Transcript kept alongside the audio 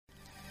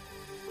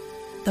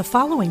The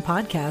following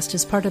podcast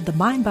is part of the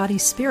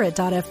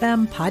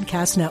MindBodySpirit.fm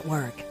podcast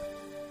network.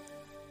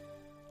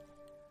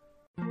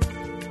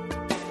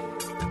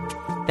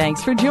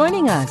 Thanks for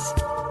joining us.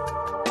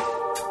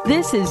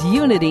 This is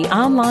Unity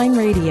Online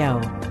Radio,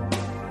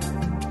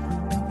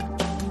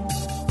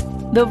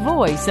 the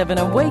voice of an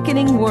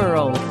awakening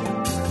world.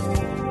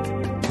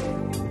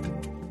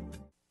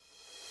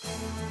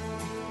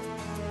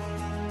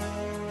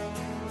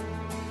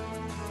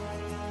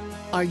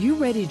 Are you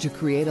ready to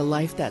create a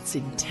life that's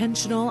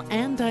intentional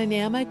and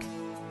dynamic?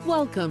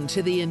 Welcome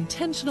to The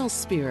Intentional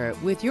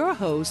Spirit with your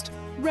host,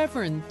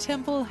 Reverend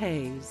Temple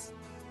Hayes.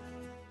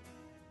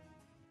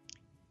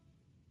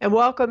 And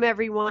welcome,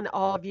 everyone,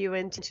 all of you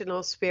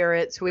intentional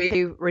spirits.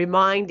 We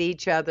remind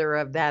each other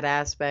of that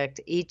aspect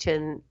each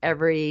and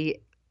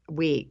every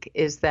week,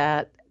 is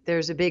that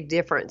there's a big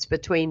difference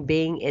between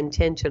being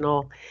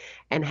intentional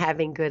and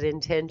having good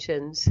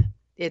intentions.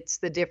 It's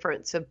the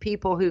difference of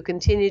people who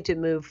continue to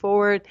move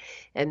forward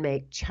and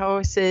make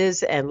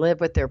choices and live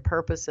with their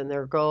purpose and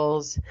their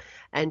goals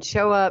and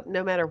show up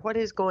no matter what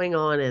is going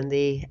on in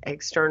the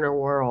external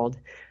world.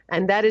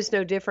 And that is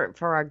no different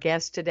for our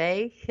guest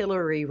today,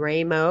 Hillary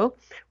Raimo.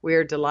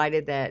 We're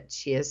delighted that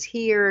she is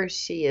here.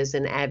 She is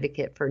an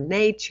advocate for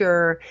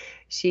nature.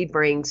 She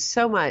brings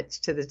so much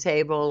to the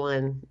table,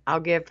 and I'll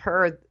give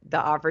her the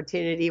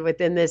opportunity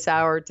within this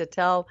hour to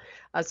tell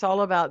us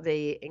all about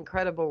the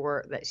incredible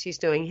work that she's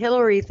doing.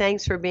 Hillary,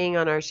 thanks for being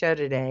on our show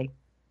today.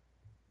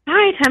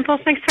 Hi, Temple.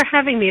 Thanks for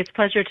having me. It's a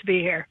pleasure to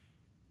be here.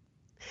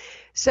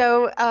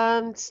 So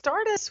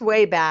start us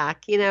way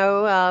back,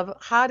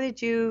 how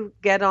did you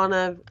get on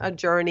a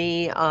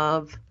journey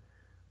of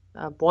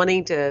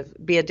wanting to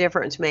be a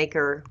difference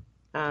maker,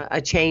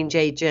 a change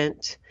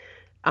agent?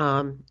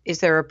 Is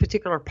there a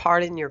particular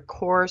part in your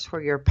course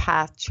where your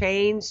path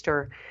changed,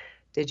 or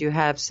did you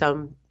have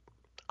some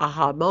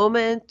aha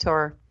moment,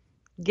 or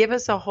give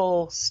us a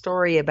whole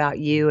story about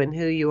you and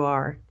who you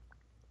are?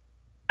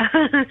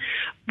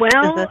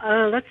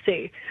 Let's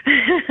see.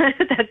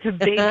 That's a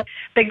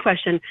big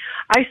question.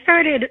 I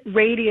started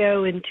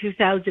radio in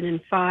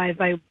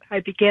 2005. I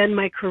began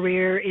my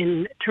career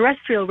in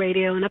terrestrial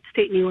radio in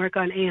upstate New York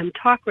on AM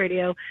talk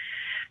radio,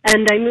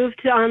 and I moved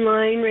to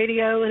online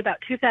radio in about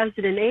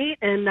 2008,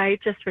 and I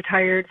just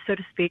retired, so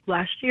to speak,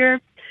 last year.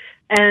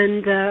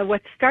 And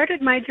what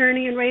started my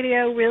journey in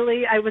radio,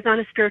 really, I was on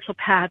a spiritual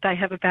path. I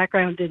have a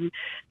background in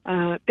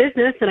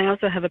business, and I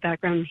also have a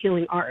background in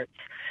healing arts.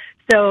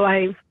 So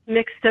I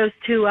mixed those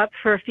two up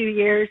for a few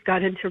years,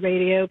 got into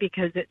radio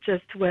because it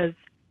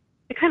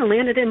kind of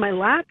landed in my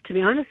lap, to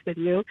be honest with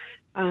you.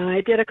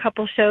 I did a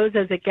couple shows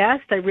as a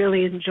guest. I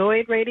really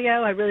enjoyed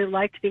radio. I really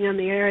liked being on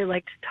the air. I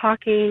liked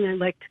talking. I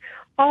liked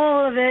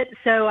all of it.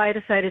 So I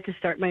decided to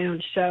start my own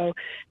show,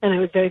 and I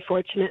was very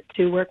fortunate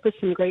to work with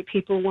some great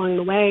people along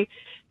the way.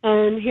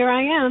 And here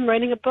I am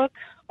writing a book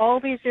all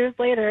these years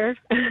later,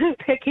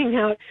 picking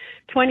out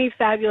 20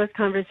 fabulous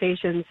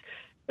conversations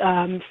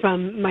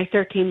from my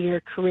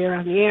 13-year career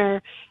on the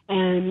air,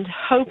 and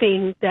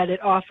hoping that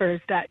it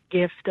offers that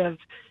gift of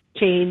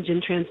change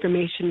and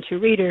transformation to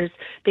readers,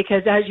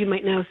 because as you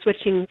might know,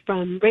 switching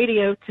from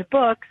radio to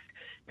books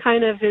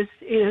kind of is,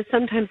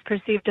 sometimes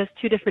perceived as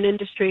two different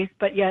industries,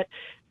 but yet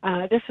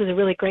this was a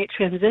really great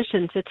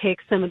transition to take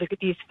some of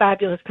these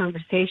fabulous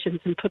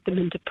conversations and put them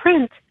into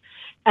print,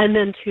 and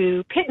then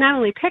to not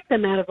only pick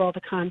them out of all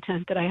the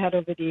content that I had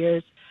over the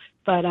years,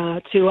 but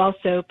to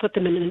also put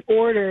them in an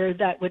order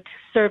that would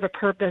serve a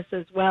purpose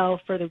as well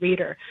for the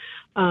reader.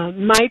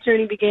 My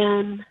journey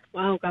began,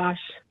 when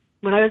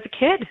I was a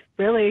kid,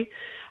 really.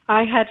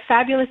 I had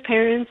fabulous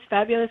parents,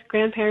 fabulous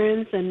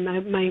grandparents, and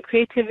my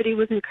creativity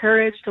was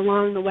encouraged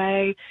along the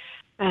way.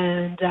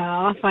 And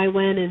off I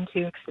went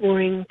into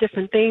exploring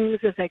different things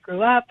as I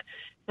grew up,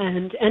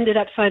 and ended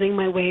up finding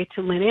my way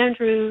to Lynn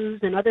Andrews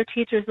and other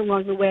teachers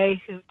along the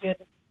way who did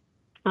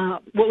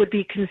what would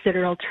be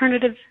considered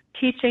alternative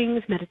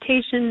teachings,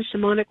 meditation,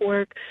 shamanic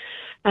work.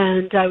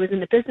 And I was in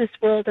the business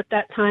world at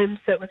that time,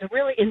 so it was a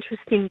really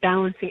interesting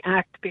balancing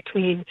act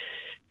between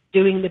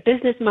doing the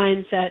business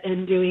mindset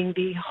and doing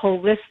the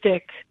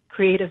holistic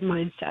creative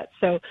mindset.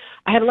 So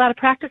I had a lot of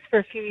practice for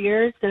a few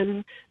years,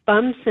 and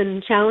bumps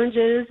and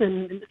challenges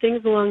and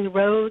things along the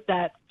road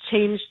that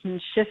changed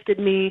and shifted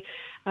me.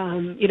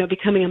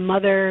 Becoming a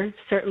mother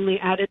certainly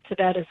added to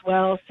that as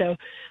well. So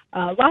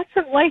lots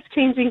of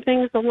life-changing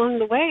things along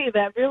the way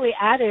that really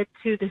added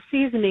to the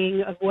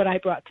seasoning of what I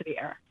brought to the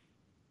air.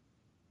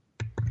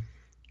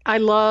 I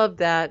love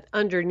that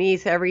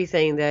underneath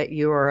everything that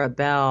you are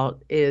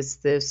about is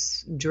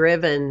this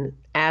driven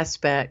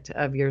aspect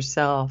of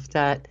yourself,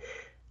 that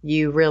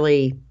you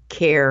really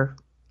care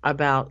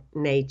about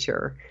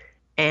nature.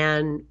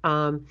 And,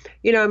 I'm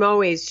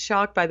always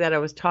shocked by that. I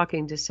was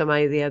talking to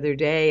somebody the other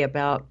day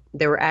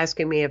they were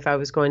asking me if I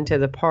was going to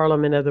the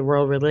Parliament of the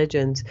World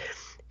Religions.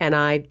 And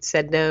I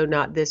said, no,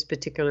 not this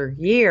particular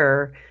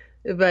year.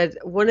 But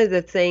one of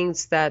the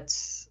things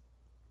that's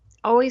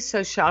always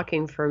so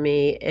shocking for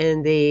me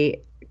in the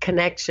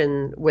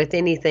connection with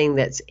anything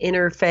that's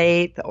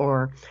interfaith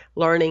or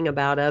learning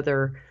about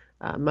other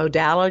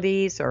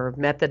modalities or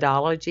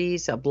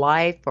methodologies of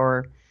life,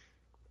 or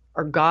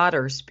God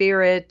or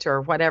spirit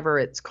or whatever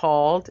it's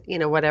called,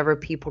 whatever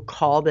people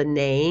call the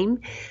name.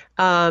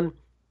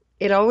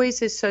 It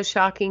always is so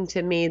shocking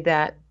to me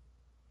that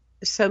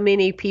so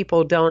many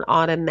people don't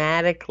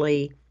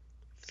automatically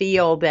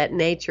feel that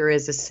nature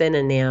is a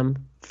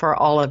synonym for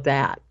all of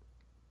that.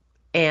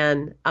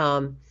 And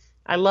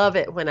I love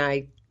it when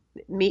I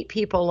meet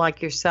people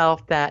like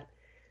yourself that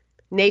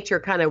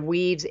nature kind of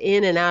weaves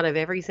in and out of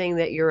everything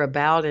that you're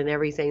about and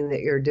everything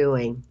that you're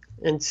doing.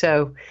 And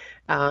so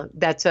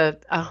that's a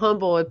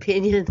humble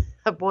opinion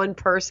of one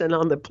person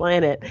on the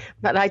planet.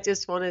 But I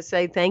just want to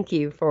say thank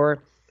you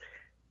for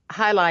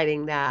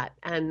highlighting that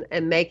and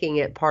making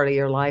it part of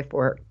your life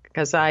work.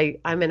 Because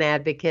I'm an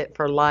advocate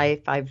for life.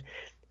 I've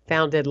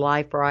founded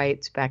Life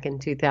Rights back in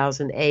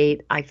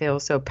 2008. I feel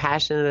so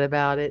passionate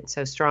about it,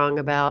 so strong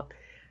about,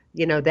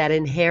 that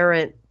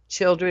inherent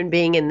children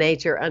being in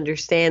nature,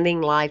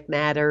 understanding life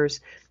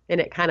matters, and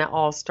it kind of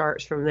all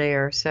starts from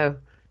there. So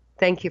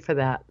thank you for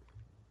that.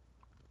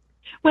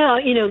 Well,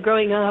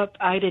 growing up,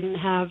 I didn't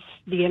have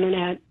the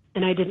internet,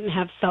 and I didn't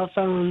have cell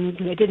phones,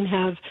 and I didn't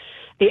have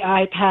the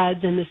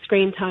iPads and the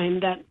screen time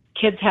that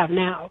kids have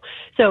now.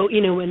 So,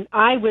 when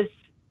I was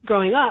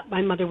growing up,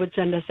 my mother would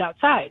send us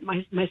outside.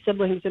 My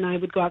siblings and I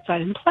would go outside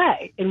and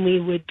play, and we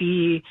would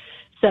be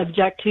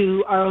subject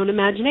to our own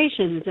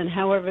imaginations and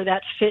however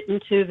that fit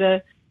into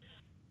the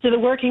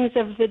workings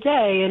of the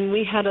day. And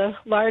we had a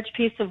large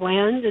piece of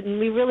land, and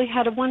we really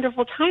had a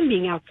wonderful time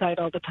being outside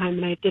all the time.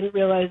 And I didn't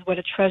realize what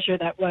a treasure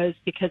that was,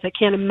 because I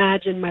can't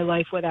imagine my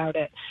life without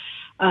it.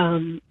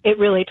 It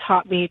really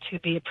taught me to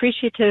be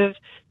appreciative,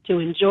 to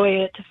enjoy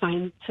it, to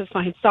find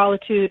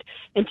solitude.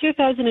 In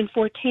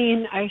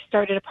 2014, I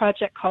started a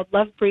project called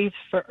Love Breathes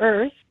for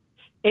Earth.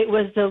 It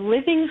was the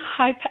living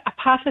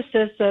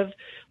hypothesis of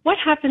what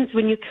happens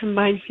when you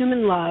combine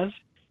human love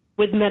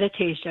with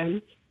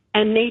meditation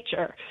and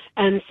nature.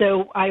 And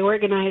so I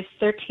organized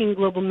 13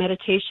 global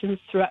meditations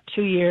throughout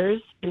 2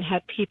 years and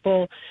had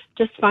people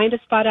just find a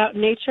spot out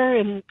in nature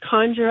and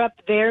conjure up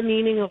their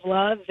meaning of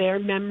love, their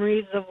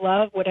memories of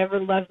love, whatever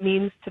love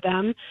means to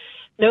them.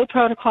 No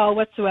protocol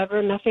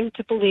whatsoever, nothing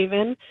to believe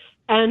in,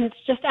 and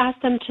just ask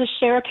them to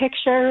share a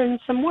picture and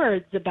some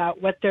words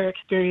about what their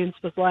experience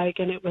was like.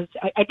 And it was,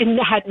 I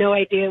had no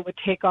idea it would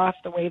take off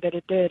the way that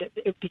it did.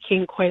 It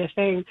became quite a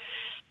thing.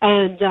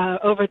 And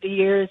over the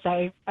years,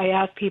 I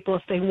asked people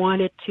if they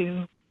wanted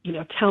to,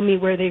 tell me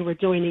where they were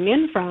joining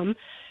in from,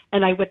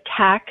 and I would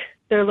tack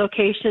their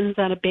locations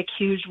on a big,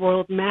 huge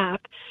world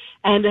map.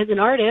 And as an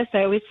artist,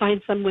 I always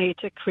find some way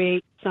to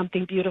create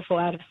something beautiful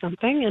out of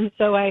something. And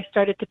so I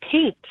started to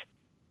paint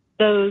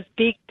those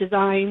big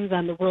designs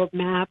on the world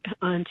map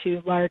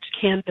onto large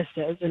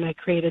canvases, and I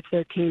created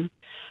 13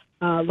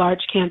 large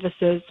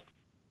canvases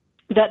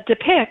that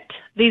depict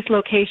these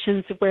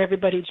locations where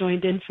everybody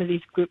joined in for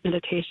these group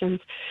meditations.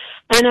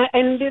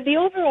 And the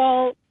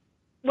overall,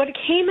 what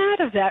came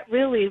out of that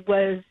really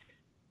was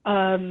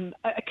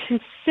a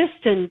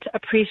consistent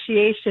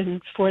appreciation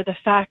for the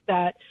fact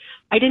that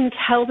I didn't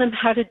tell them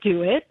how to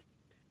do it.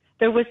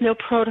 There was no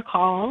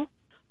protocol.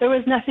 There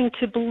was nothing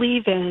to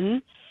believe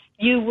in.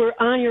 You were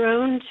on your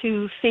own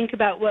to think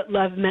about what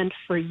love meant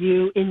for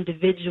you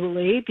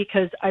individually,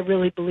 because I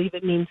really believe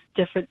it means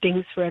different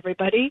things for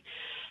everybody.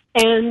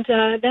 And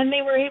then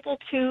they were able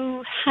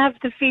to have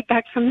the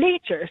feedback from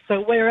nature. So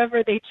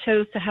wherever they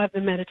chose to have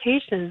the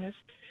meditations,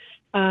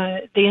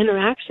 the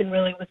interaction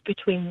really was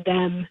between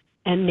them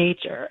and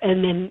nature.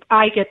 And then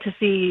I get to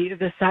see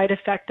the side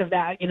effect of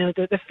that,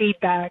 the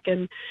feedback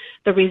and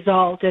the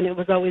result. And it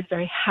was always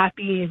very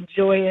happy and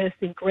joyous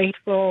and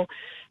grateful.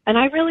 And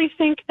I really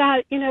think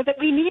that, that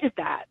we needed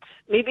that.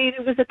 Maybe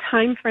there was a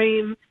time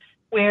frame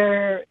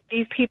where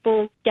these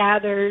people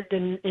gathered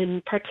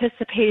and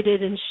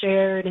participated and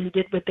shared and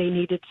did what they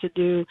needed to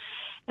do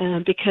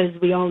because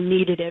we all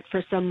needed it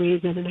for some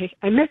reason. And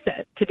I miss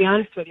it, to be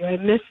honest with you. I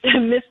miss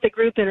the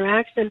group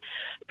interaction.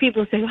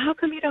 People say, well, how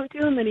come you don't do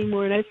them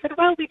anymore? And I said,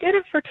 well, we did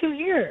it for 2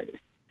 years.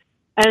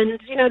 And,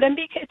 then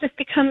it just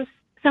becomes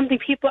something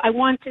I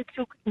wanted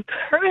to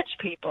encourage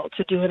people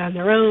to do it on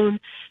their own,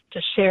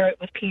 to share it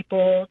with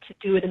people, to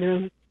do it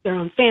in their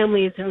own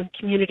families, their own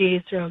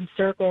communities, their own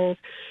circles.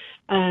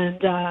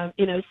 And,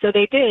 so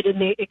they did,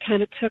 and it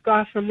kind of took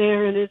off from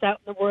there and is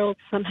out in the world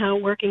somehow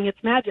working its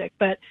magic.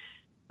 But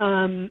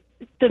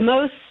the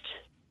most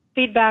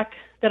feedback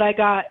that I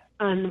got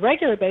on a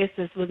regular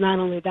basis was not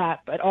only that,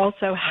 but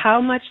also how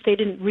much they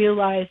didn't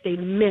realize they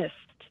missed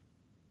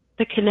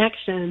the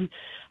connection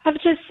of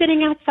just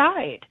sitting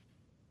outside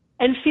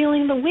and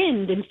feeling the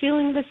wind and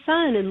feeling the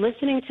sun and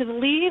listening to the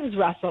leaves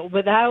rustle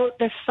without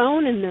their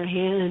phone in their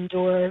hand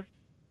or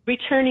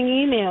returning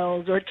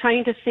emails or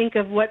trying to think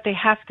of what they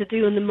have to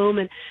do in the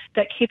moment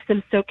that keeps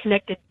them so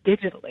connected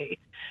digitally.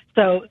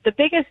 So the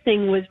biggest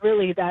thing was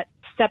really that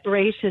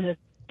separation of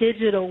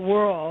digital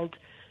world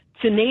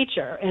to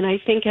nature. And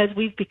I think as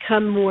we've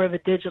become more of a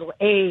digital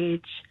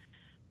age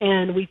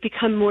and we've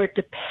become more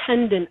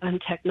dependent on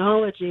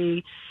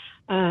technology,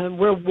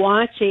 we're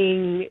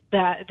watching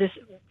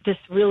this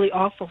really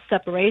awful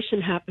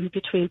separation happen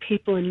between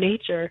people and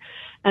nature.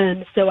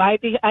 And so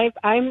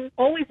I'm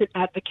always an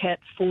advocate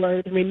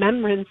for the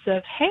remembrance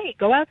of, hey,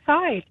 go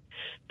outside,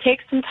 take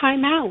some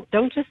time out.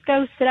 Don't just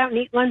go sit out and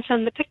eat lunch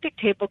on the picnic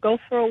table. Go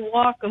for a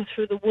walk, go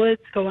through the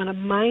woods, go on a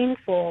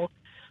mindful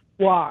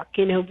walk.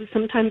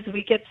 Sometimes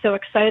we get so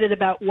excited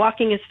about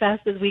walking as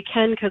fast as we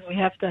can because we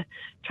have to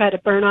try to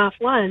burn off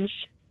lunch.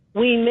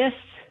 We miss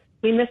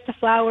the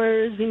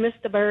flowers, we miss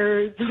the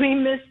birds, we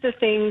miss the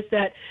things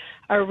that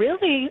are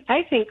really,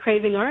 I think,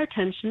 craving our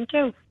attention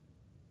too.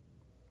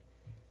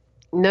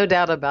 No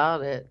doubt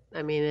about it.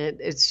 I mean,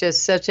 it's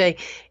just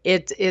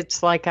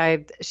it's like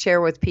I share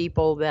with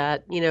people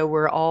that,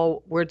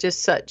 we're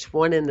just such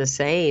one and the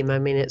same. I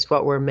mean, it's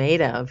what we're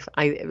made of.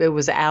 It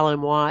was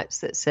Alan Watts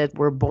that said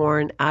we're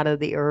born out of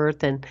the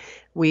earth and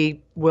we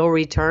will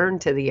return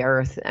to the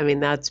earth. I mean,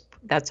 that's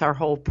our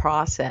whole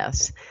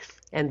process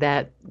and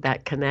that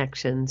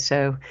connection.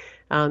 So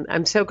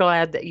I'm so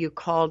glad that you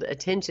called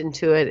attention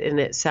to it, and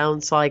it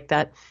sounds like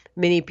that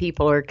many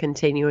people are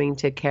continuing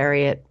to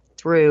carry it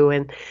through.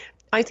 And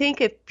I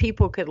think if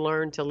people could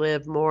learn to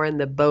live more in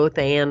the both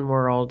and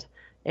world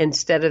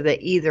instead of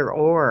the either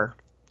or.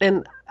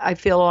 And I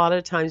feel a lot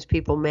of times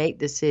people make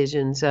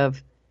decisions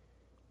of,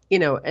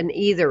 an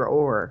either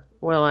or.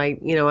 Well,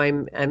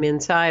 I'm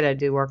inside, I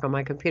do work on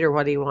my computer.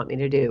 What do you want me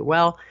to do?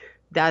 Well,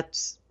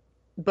 that's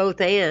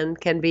both and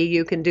can be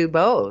you can do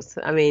both.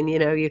 I mean,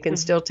 you can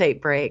still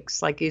take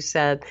breaks. Like you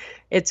said,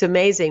 it's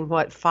amazing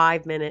what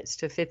 5 minutes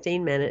to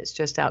 15 minutes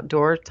just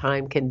outdoor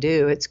time can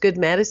do. It's good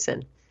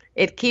medicine.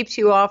 It keeps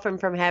you often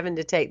from having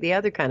to take the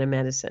other kind of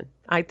medicine,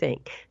 I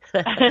think.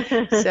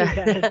 So,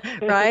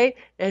 right?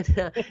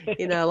 And,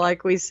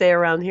 like we say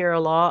around here a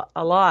lot,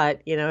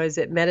 is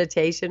it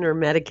meditation or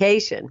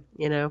medication?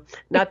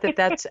 Not that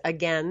that's,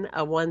 again,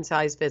 a one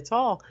size fits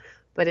all,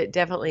 but it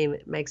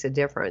definitely makes a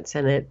difference,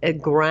 and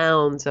it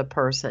grounds a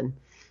person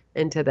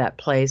into that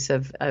place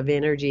of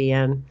energy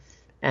and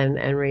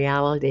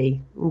reality.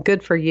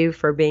 Good for you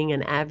for being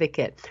an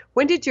advocate.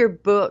 When did your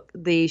book,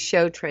 the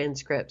show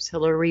transcripts,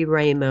 Hillary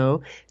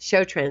Raimo,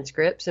 show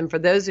transcripts, and for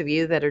those of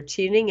you that are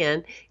tuning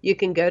in, you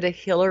can go to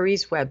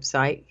Hillary's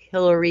website,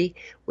 Hillary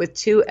with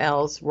 2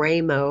 L's,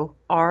 Raimo,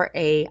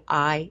 RAIMO.com,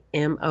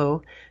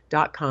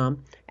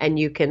 and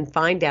you can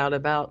find out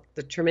about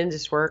the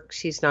tremendous work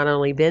she's not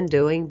only been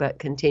doing, but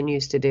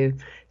continues to do.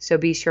 So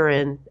be sure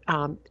and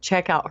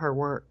check out her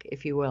work,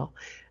 if you will.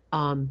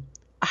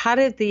 How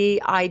did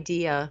the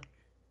idea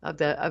of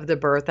the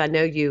birth? I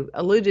know you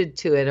alluded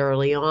to it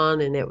early on,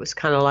 and it was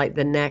kind of like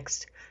the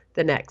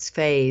next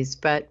phase.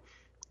 But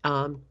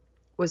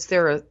was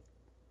there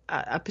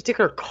a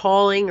particular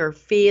calling or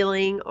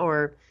feeling,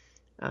 or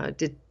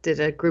did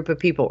a group of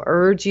people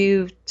urge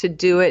you to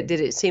do it? Did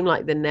it seem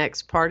like the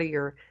next part of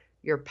your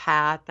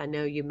path? I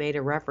know you made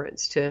a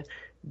reference to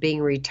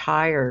being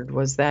retired.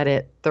 Was that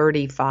at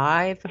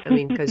 35? I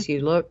mean, because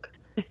you look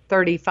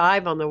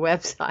 35 on the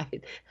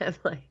website. I'm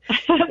like,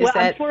 is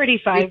that I'm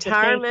 45,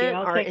 retirement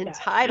or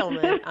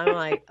entitlement? I'm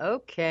like,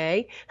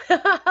 okay.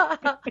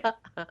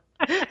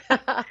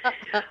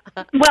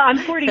 Well, I'm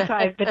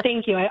 45, but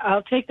thank you.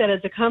 I'll take that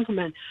as a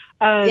compliment.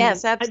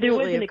 Yes,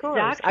 absolutely, of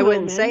course. I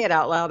wouldn't say it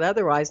out loud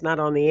otherwise, not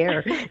on the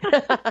air.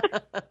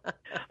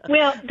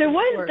 Well, there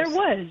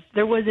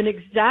was an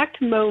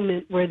exact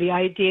moment where the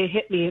idea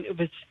hit me, and it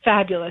was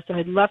fabulous, and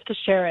I'd love to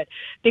share it,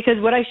 because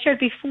what I shared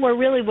before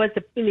really was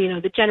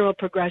the general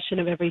progression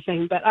of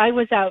everything. But I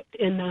was out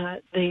in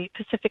the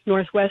Pacific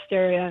Northwest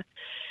area.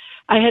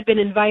 I had been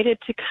invited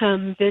to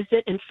come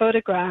visit and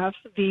photograph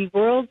the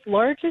world's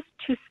largest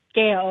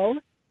to-scale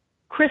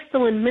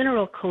crystal and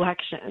mineral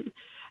collection.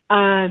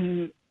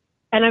 And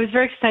I was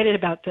very excited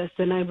about this,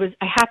 and I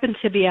happened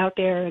to be out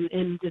there,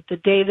 and the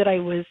day that I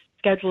was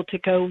scheduled to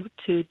go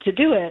to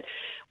do it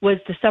was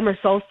the summer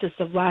solstice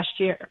of last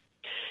year.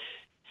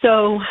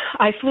 So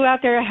I flew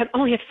out there. I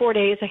only had 4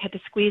 days I had to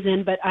squeeze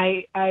in, but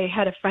I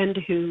had a friend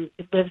who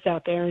lives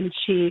out there, and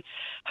she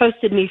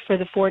hosted me for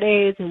the 4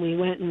 days, and we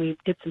went and we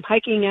did some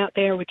hiking out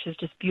there, which is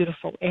just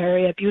beautiful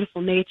area,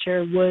 beautiful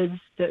nature, woods.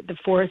 The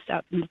forests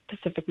out in the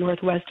Pacific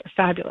Northwest are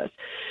fabulous.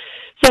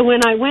 So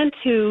when I went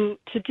to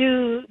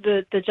do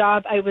the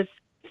job, I was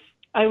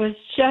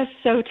just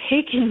so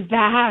taken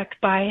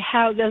back by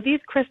how these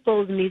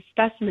crystals and these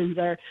specimens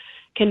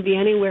can be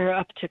anywhere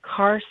up to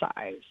car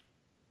size.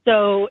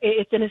 So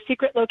it's in a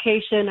secret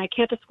location. I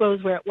can't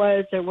disclose where it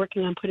was. They're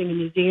working on putting a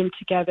museum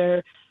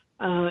together.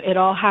 It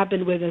all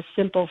happened with a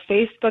simple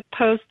Facebook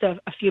post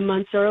a few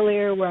months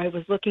earlier where I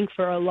was looking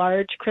for a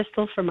large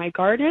crystal for my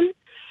garden.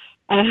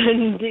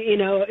 And,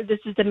 this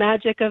is the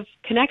magic of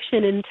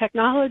connection and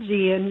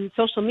technology and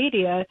social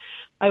media.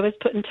 I was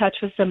put in touch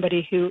with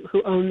somebody who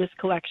owned this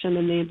collection,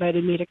 and they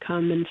invited me to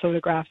come and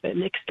photograph it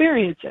and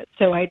experience it.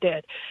 So I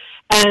did.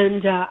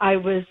 And I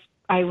was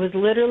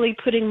literally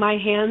putting my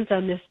hands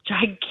on this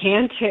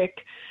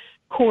gigantic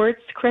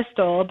quartz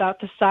crystal about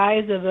the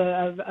size of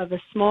a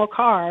small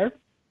car.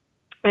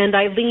 And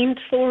I leaned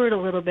forward a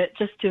little bit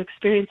just to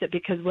experience it,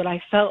 because what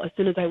I felt as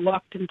soon as I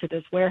walked into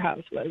this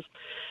warehouse was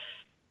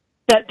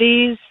that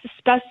these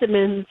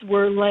specimens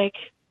were like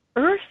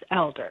earth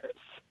elders.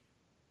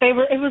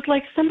 It was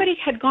like somebody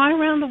had gone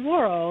around the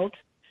world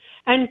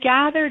and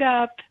gathered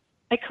up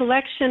a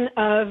collection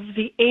of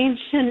the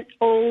ancient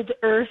old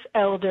earth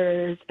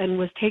elders and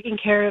was taking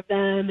care of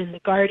them and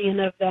the guardian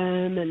of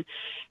them, and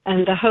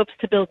the hopes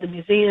to build the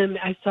museum.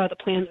 I saw the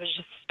plans was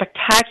just a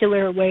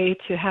spectacular way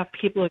to have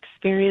people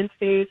experience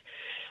these.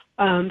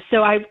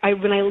 So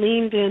when I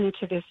leaned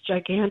into this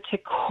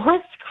gigantic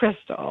quartz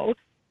crystal,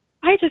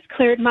 I just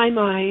cleared my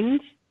mind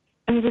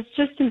and was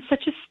just in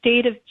such a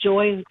state of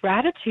joy and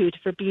gratitude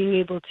for being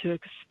able to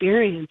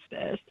experience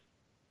this.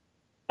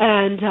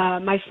 And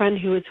my friend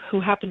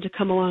who happened to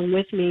come along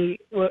with me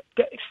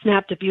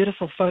snapped a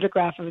beautiful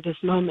photograph of this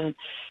moment.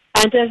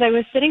 And as I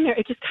was sitting there,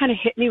 it just kind of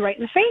hit me right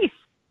in the face.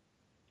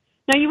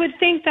 Now, you would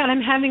think that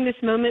I'm having this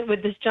moment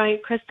with this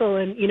giant crystal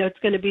and, it's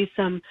going to be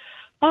some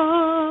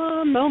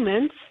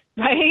moment,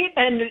 right?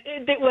 And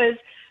it was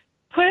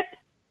put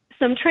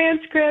some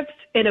transcripts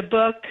in a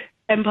book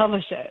and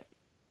publish it.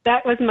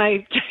 That was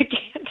my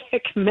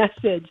gigantic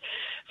message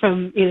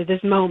from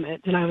this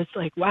moment. And I was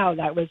like, wow,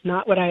 that was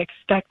not what I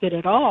expected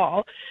at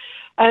all.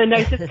 And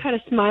I just kind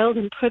of smiled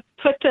and put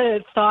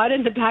the thought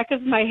in the back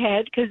of my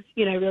head because,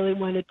 I really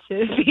wanted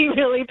to be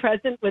really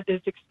present with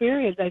this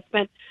experience. I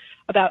spent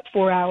about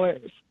 4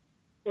 hours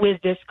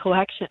with this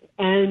collection.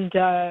 And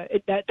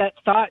that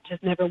thought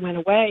just never went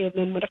away. And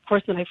then, when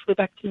I flew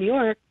back to New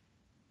York,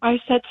 I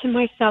said to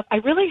myself, I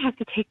really have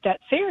to take that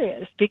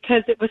serious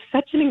because it was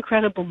such an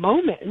incredible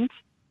moment.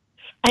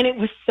 And it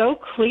was so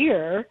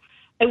clear.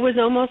 It was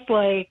almost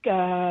like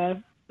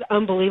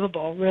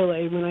unbelievable,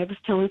 really. When I was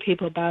telling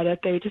people about it,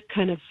 they just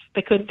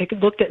they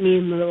looked at me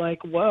and were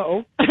like,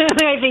 whoa,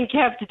 I think you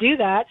have to do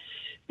that.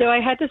 So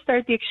I had to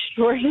start the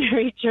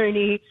extraordinary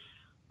journey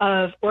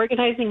of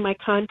organizing my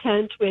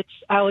content, which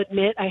I'll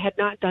admit I had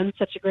not done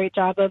such a great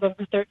job of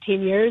over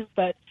 13 years,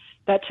 but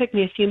that took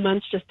me a few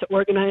months just to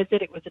organize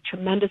it. It was a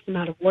tremendous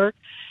amount of work.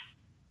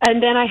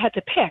 And then I had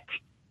to pick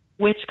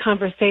which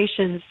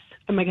conversations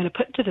am I going to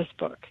put into this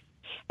book?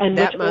 And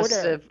that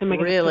must have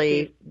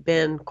really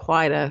been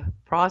quite a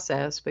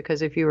process,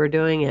 because if you were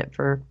doing it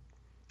for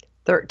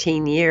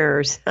 13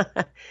 years,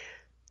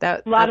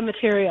 a lot of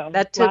material.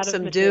 That took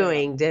some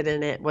doing,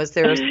 didn't it? Was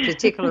there a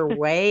particular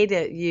way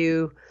that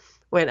you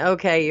went,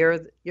 okay, you're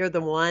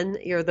the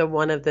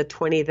one of the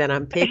 20 that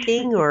I'm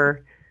picking,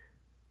 or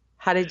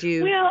how did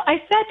you? Well,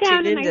 I sat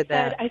down and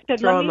I said,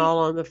 throw them all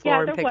on the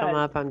floor and pick them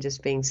up. I'm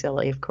just being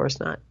silly, of course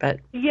not. But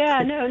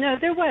no,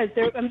 there was.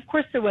 Of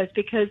course there was,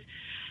 because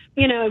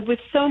with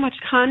so much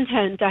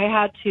content, I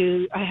had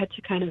to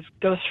kind of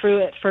go through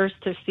it first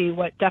to see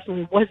what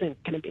definitely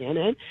wasn't going to be in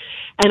it.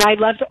 And I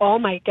loved all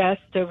my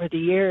guests over the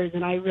years,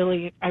 and I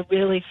really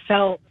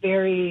felt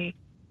very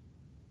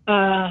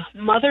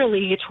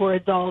motherly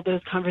towards all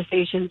those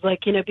conversations,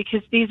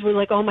 because these were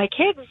like all my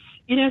kids,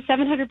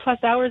 700 plus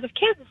hours of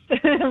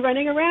kids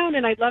running around,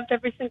 and I loved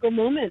every single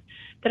moment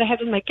that I had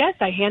with my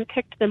guests. I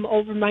handpicked them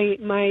over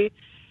my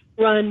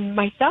run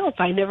myself.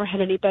 I never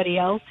had anybody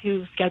else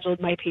who scheduled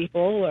my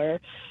people, or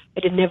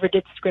I never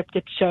did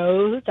scripted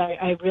shows.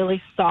 I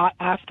really sought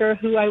after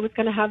who I was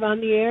going to have on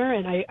the air,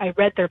 and I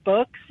read their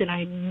books, and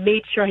I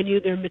made sure I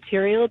knew their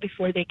material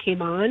before they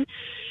came on,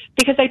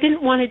 because I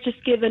didn't want to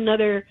just give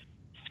another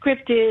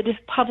scripted,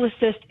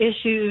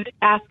 publicist-issued,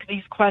 ask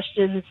these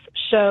questions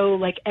show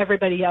like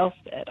everybody else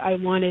did. I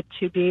wanted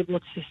to be able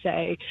to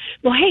say,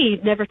 well, hey,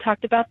 you've never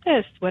talked about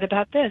this. What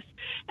about this?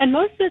 And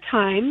most of the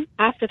time,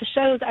 after the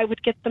shows, I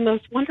would get the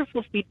most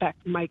wonderful feedback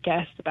from my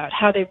guests about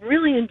how they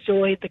really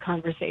enjoyed the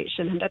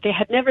conversation and that they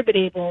had never been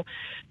able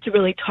to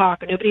really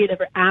talk, or nobody had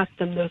ever asked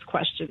them those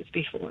questions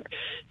before.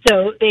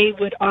 So they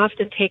would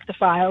often take the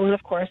file and,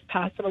 of course,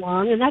 pass it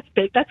along, and that's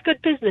big. That's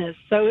good business.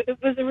 So it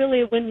was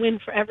really a win-win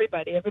for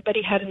everybody.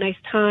 Everybody had a nice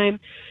time.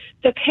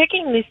 So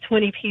picking these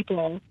 20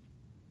 people,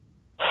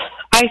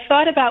 I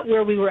thought about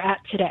where we were at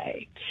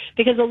today,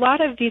 because a lot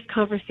of these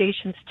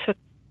conversations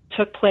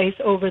took place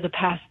over the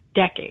past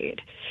decade.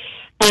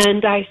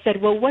 And I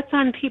said, well, what's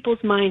on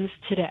people's minds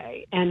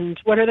today? And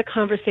what are the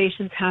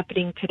conversations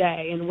happening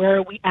today? And where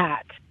are we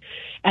at?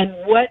 And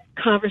what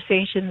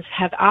conversations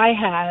have I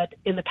had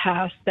in the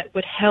past that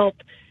would help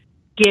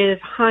give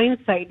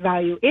hindsight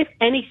value, if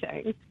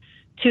anything,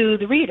 to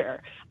the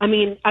reader? I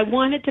mean, I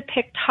wanted to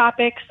pick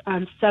topics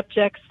on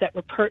subjects that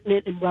were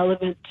pertinent and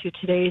relevant to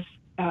today's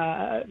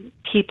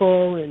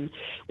people and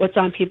what's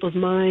on people's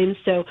minds.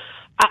 So,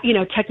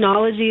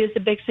 technology is a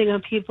big thing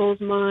on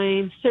people's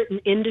minds, certain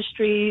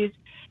industries,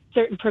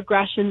 certain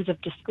progressions of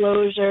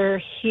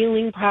disclosure,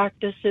 healing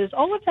practices,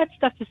 all of that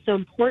stuff is so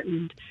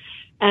important.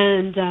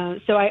 And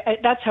so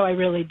that's how I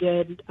really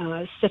did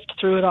sift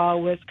through it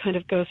all, was kind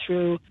of go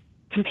through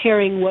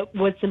comparing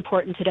what's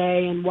important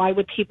today and why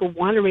would people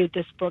want to read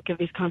this book if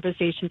these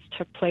conversations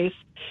took place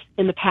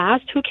in the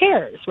past. Who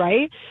cares,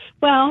 right?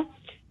 Well,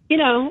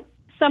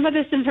 some of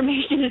this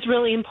information is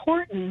really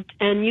important,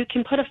 and you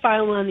can put a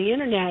file on the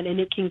internet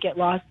and it can get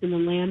lost in the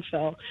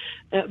landfill,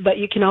 but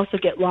you can also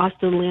get lost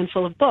in the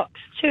landfill of books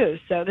too.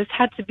 So this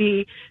had to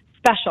be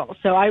special.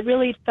 So I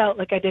really felt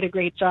like I did a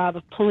great job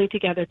of pulling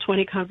together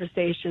 20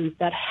 conversations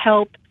that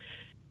help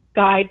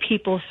guide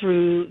people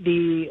through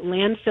the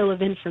landfill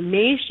of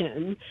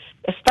information,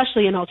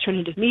 especially in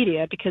alternative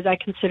media, because I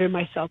consider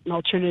myself an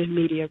alternative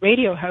media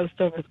radio host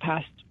over the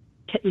past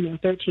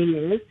 13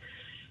 years.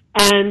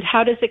 And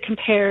how does it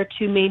compare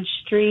to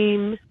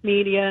mainstream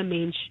media,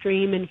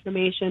 mainstream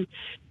information?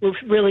 We're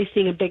really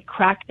seeing a big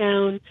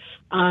crackdown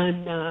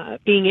on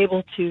being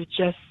able to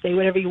just say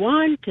whatever you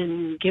want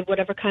and give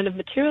whatever kind of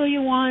material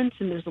you want,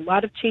 and there's a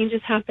lot of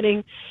changes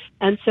happening.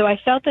 And so I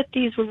felt that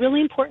these were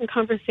really important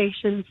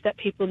conversations that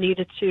people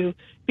needed to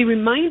be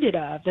reminded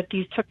of, that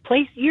these took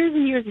place years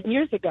and years and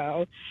years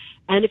ago.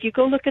 And if you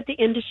go look at the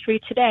industry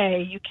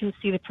today, you can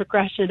see the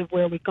progression of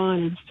where we've gone.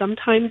 And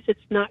sometimes it's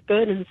not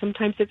good and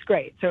sometimes it's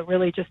great. So it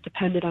really just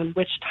depended on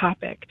which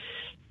topic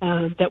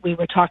that we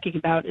were talking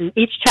about. And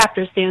each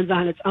chapter stands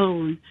on its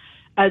own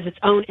as its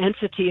own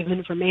entity of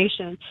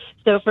information.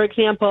 So, for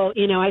example,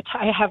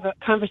 I have a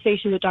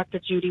conversation with Dr.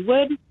 Judy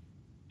Wood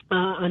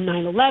on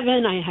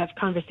 9/11. I have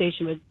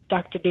conversation with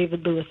Dr.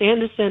 David Lewis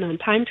Anderson on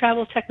time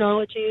travel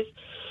technologies.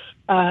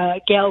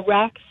 Gail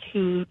Rex,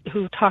 who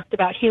talked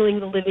about healing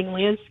the living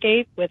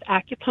landscape with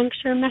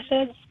acupuncture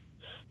methods.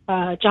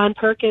 John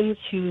Perkins,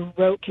 who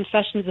wrote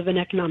Confessions of an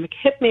Economic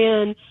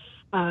Hitman.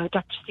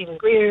 Dr. Stephen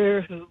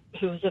Greer, who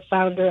is a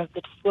founder of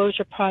the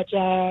Disclosure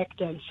Project,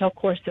 and Phil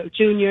Corso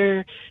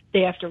Jr.,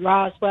 Day After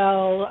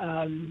Roswell.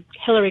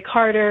 Hillary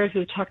Carter,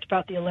 who talked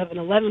about the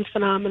 11/11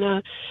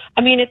 phenomena.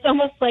 I mean, it's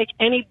almost like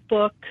any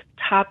book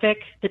topic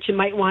that you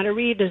might want to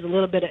read, there's a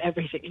little bit of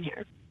everything in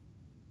here.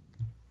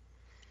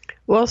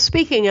 Well,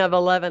 speaking of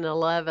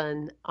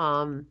 11/11,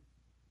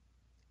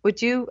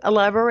 would you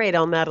elaborate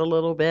on that a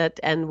little bit?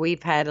 And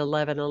we've had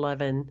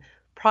 11/11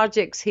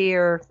 projects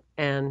here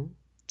and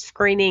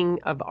screening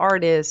of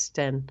artists,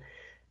 and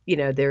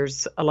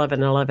there's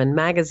 11/11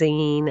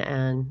 magazine.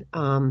 And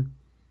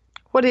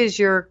what is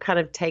your kind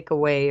of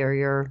takeaway or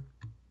your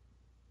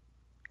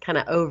kind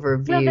of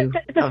overview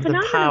of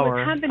the power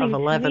of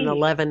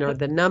 11/11 or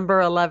the number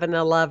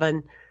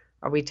 11/11?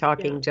 Are we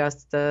talking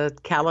just the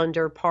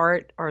calendar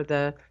part or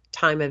the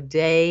time of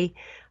day?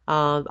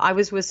 I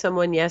was with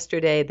someone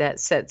yesterday that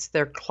sets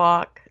their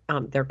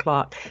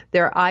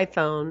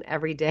iPhone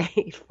every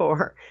day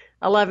for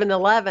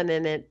 11/11,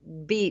 and it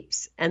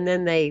beeps, and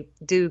then they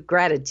do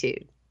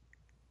gratitude.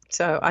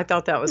 So I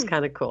thought that was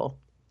kind of cool.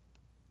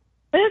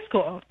 That is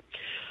cool.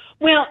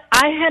 Well,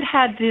 I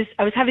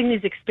was having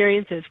these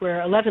experiences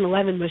where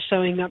 11/11 was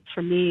showing up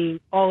for me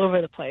all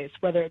over the place,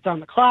 whether it's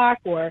on the clock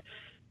or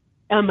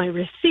on my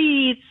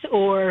receipts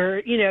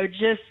or,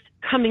 just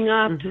coming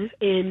up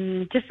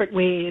in different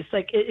ways.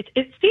 Like it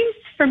seems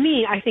for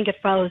me, I think it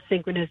follows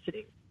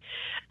synchronicity,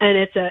 and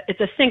it's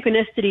a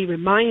synchronicity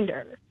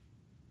reminder.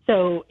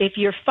 So if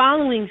you're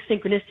following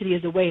synchronicity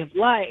as a way of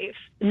life,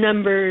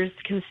 numbers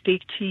can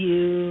speak to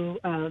you,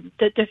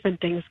 that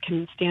different things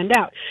can stand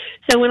out.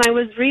 So when I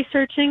was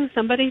researching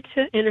somebody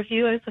to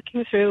interview, I was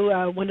looking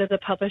through one of the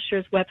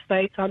publishers'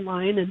 websites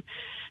online,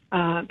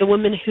 and the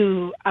woman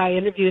who I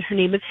interviewed, her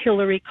name is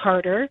Hillary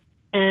Carter,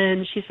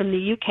 and she's from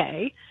the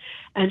UK.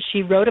 And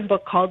she wrote a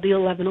book called The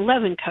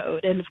 11/11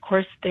 Code. And, of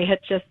course, they had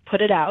just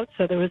put it out,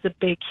 so there was a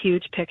big,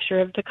 huge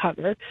picture of the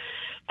cover.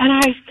 And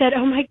I said,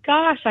 oh, my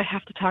gosh, I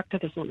have to talk to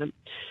this woman.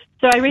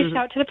 So I reached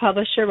out to the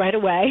publisher right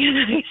away, and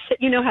I said,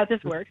 you know how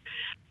this works.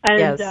 And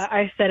Yes.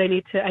 I said, I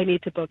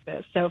need to book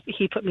this. So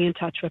he put me in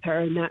touch with her,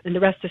 and the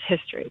rest is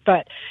history.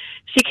 But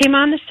she came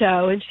on the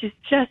show, and she's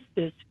just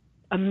this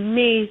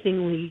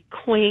amazingly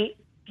quaint,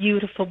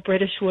 beautiful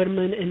British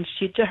woman, and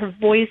her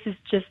voice is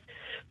just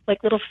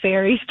like little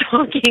fairies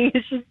talking.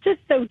 She's just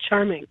so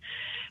charming.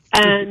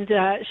 And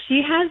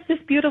she has this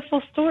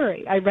beautiful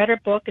story. I read her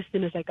book as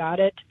soon as I got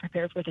it to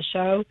prepare for the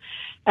show.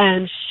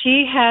 And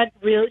she has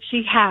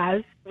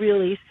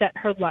really set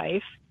her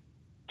life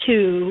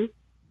to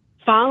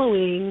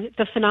following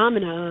the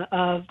phenomena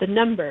of the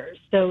numbers.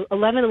 So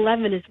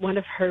 11/11 is one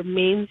of her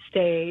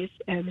mainstays,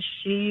 and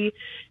if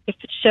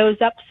it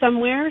shows up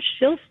somewhere,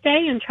 she'll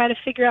stay and try to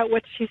figure out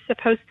what she's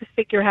supposed to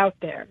figure out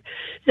there.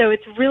 So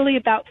it's really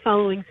about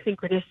following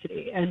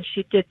synchronicity. And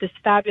she did this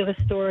fabulous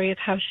story of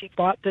how she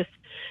bought this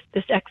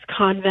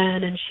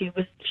ex-convent, and she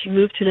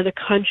moved to another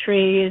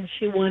country, and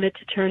she wanted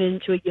to turn it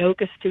into a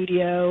yoga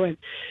studio, and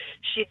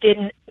she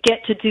didn't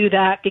get to do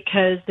that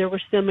because there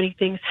were so many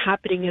things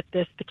happening at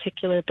this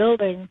particular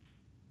building.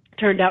 It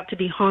turned out to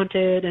be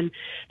haunted, and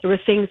there were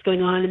things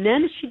going on. And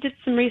then she did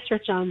some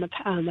research on the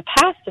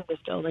past of this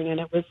building, and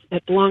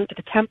it belonged to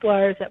the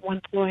Templars at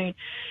one point.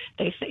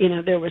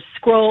 There were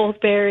scrolls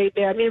buried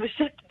there. I mean, it was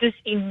just this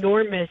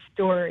enormous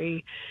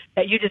story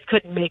that you just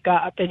couldn't make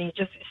up, and you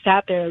just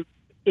sat there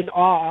in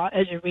awe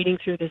as you're reading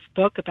through this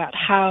book about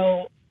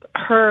how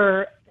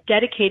her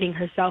dedicating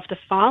herself to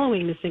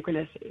following the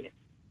synchronicity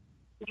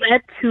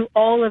led to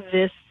all of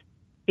this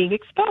being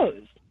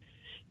exposed.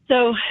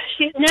 So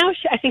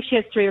I think she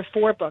has 3 or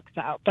 4 books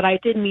out, but I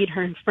did meet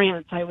her in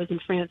France. I was in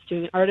France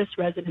doing an artist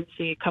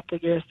residency a couple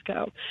of years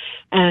ago,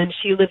 and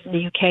she lives in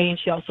the UK and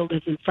she also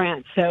lives in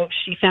France. So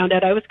she found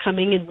out I was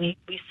coming, and we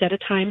set a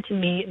time to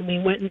meet, and we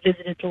went and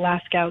visited the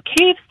Lascaux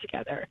Caves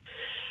together.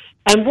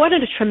 And what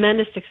a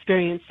tremendous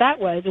experience that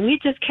was. And we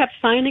just kept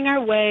finding our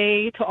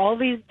way to all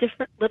these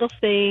different little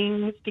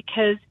things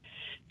because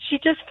she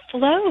just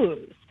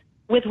flows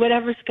with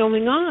whatever's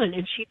going on,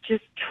 and she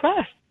just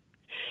trusts.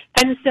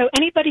 And so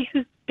anybody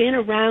who's been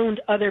around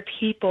other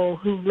people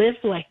who live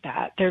like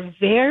that, they're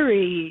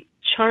very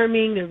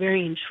charming, they're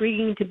very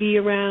intriguing to be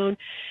around.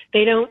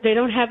 They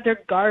don't have their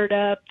guard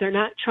up. They're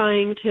not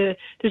trying to,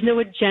 there's no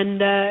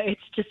agenda.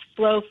 It's just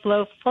flow,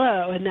 flow,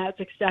 flow. And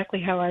that's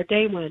exactly how our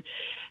day went.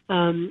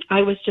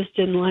 I was just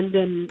in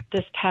London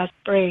this past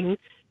spring,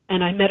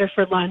 and I met her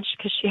for lunch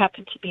because she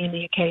happened to be in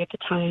the UK at the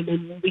time.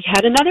 And we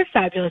had another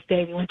fabulous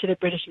day. We went to the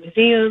British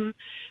Museum.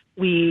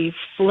 We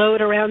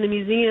flowed around the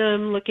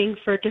museum looking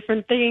for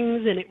different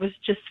things, and it was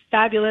just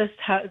fabulous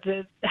how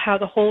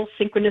the whole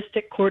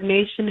synchronistic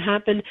coordination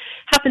happens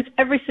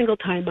every single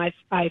time I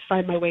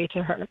find my way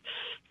to her.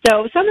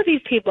 So some of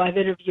these people I've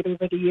interviewed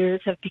over the years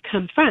have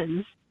become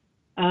friends,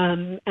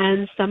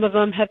 and some of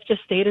them have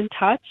just stayed in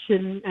touch,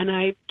 and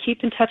I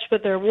keep in touch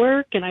with their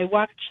work, and I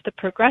watch the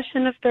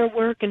progression of their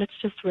work, and it's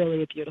just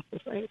really a beautiful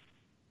thing.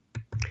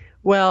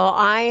 Well,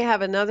 I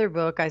have another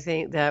book I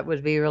think that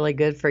would be really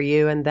good for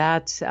you, and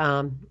that's,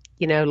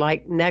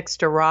 like next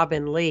to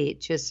Robin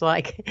Leach. It's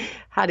like,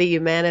 how do you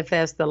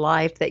manifest the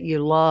life that you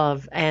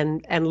love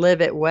and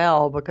live it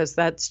well? Because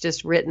that's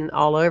just written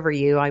all over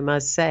you, I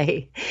must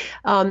say.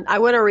 I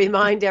want to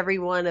remind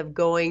everyone of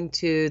going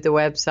to the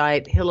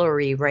website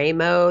Hillary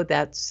Raimo.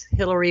 That's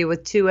Hillary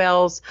with 2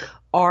 L's.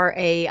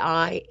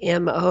 RAIMO.com,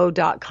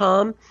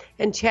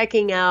 and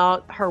checking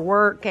out her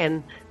work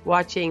and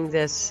watching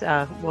this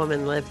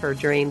woman live her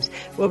dreams.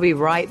 We'll be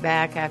right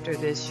back after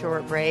this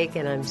short break,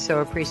 and I'm so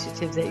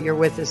appreciative that you're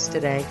with us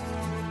today.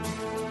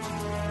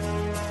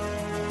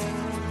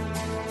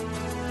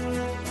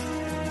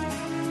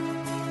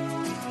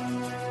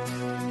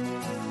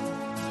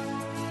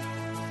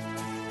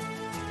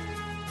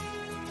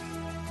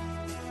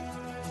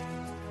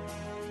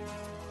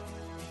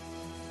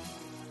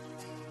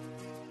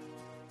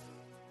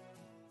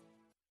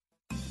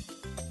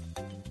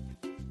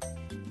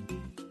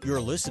 You're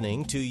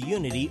listening to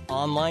Unity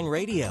Online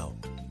Radio,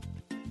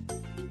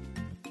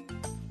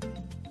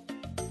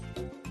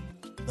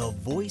 the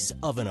voice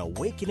of an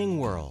awakening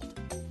world.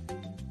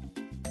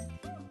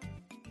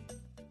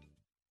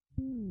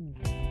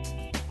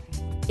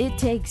 It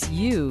takes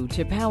you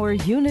to power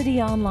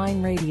Unity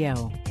Online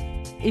Radio.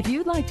 If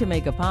you'd like to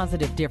make a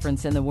positive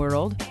difference in the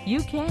world,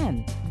 you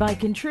can by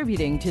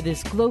contributing to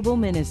this global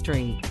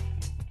ministry.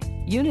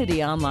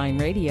 Unity Online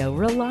Radio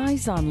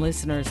relies on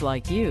listeners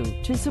like you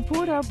to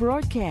support our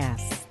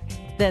broadcasts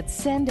that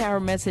send our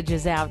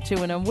messages out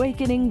to an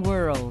awakening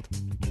world.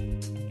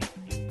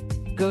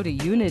 Go to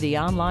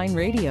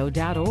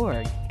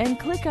unityonlineradio.org and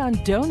click on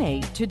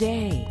Donate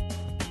today.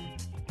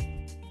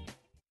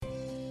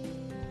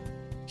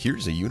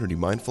 Here's a Unity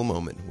Mindful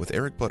Moment with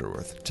Eric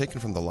Butterworth, taken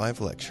from the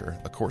live lecture,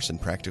 A Course in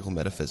Practical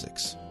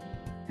Metaphysics.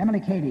 Emily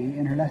Cady,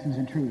 in her Lessons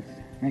in Truth,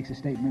 makes a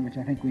statement which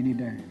I think we need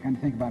to kind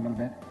of think about a little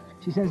bit.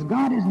 She says,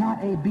 God is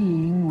not a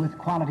being with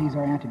qualities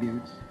or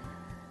attributes,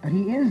 but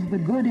he is the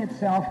good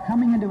itself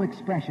coming into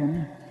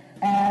expression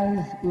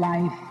as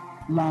life,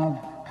 love,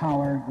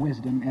 power,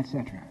 wisdom,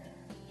 etc.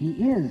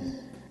 He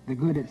is the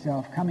good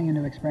itself coming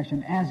into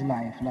expression as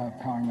life, love,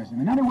 power, and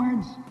wisdom. In other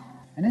words,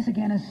 and this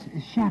again is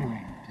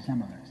shattering to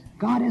some of us,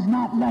 God is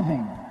not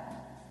loving.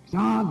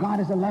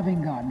 God is a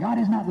loving God. God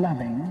is not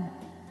loving,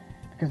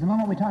 because the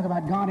moment we talk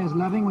about God as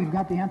loving, we've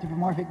got the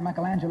anthropomorphic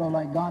Michelangelo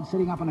like God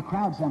sitting up in a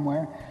crowd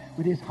somewhere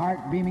with his heart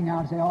beaming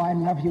out and say, oh, I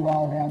love you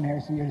all down there,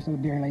 so you're so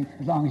dearly,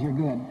 as long as you're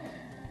good.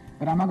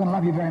 But I'm not going to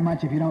love you very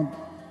much if you don't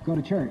go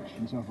to church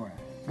and so forth.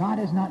 God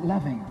is not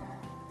loving.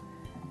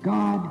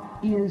 God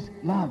is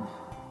love.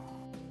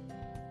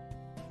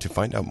 To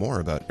find out more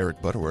about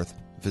Eric Butterworth,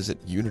 visit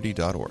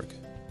unity.org.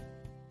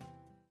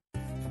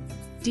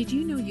 Did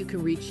you know you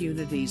can reach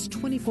Unity's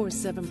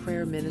 24/7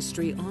 prayer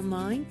ministry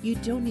online? You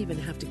don't even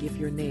have to give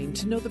your name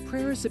to know the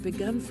prayers have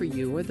begun for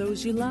you or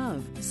those you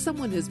love.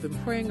 Someone has been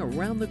praying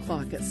around the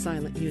clock at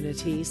Silent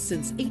Unity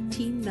since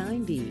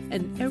 1890,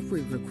 and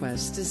every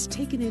request is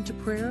taken into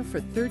prayer for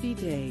 30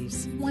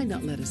 days. Why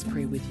not let us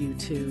pray with you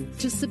too?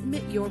 To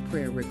submit your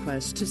prayer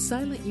request to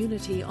Silent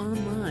Unity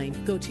online,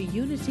 go to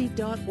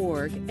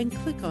unity.org and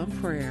click on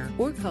prayer,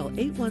 or call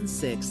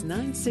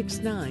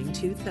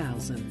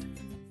 816-969-2000.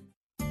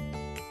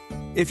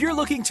 If you're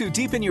looking to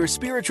deepen your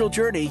spiritual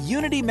journey,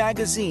 Unity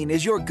Magazine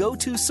is your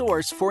go-to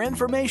source for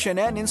information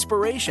and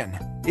inspiration.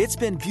 It's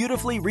been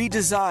beautifully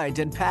redesigned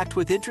and packed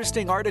with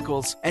interesting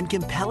articles and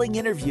compelling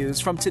interviews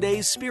from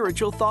today's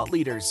spiritual thought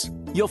leaders.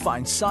 You'll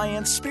find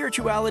science,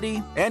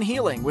 spirituality, and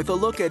healing with a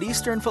look at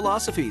Eastern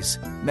philosophies,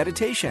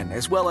 meditation,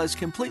 as well as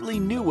completely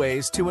new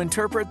ways to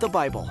interpret the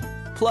Bible.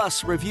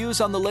 plus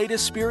reviews on the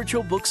latest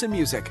spiritual books and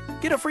music.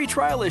 Get a free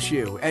trial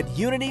issue at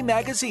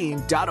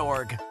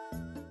unitymagazine.org.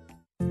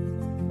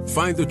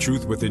 Find the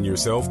truth within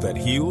yourself that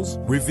heals,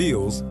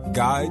 reveals,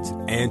 guides,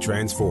 and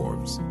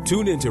transforms.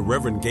 Tune in to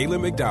Reverend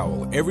Galen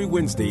McDowell every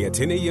Wednesday at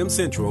 10 a.m.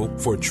 Central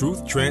for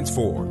Truth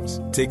Transforms.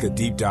 Take a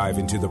deep dive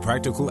into the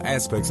practical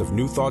aspects of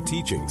New Thought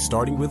teaching,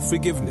 starting with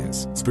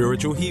forgiveness,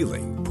 spiritual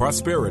healing,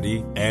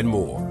 prosperity, and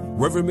more.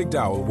 Reverend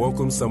McDowell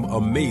welcomes some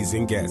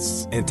amazing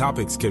guests, and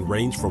topics can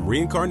range from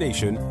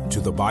reincarnation to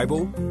the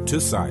Bible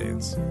to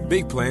science.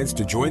 Big plans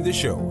to join the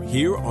show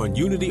here on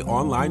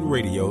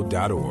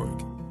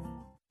UnityOnlineRadio.org.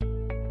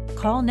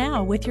 Call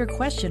now with your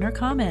question or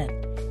comment.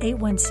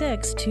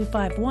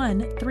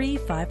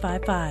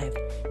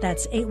 816-251-3555.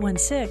 That's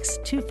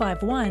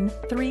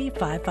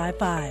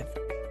 816-251-3555.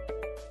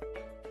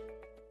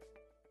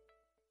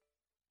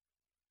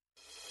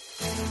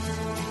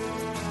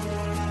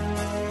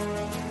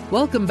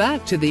 Welcome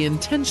back to The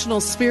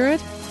Intentional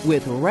Spirit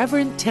with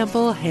Reverend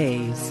Temple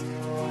Hayes.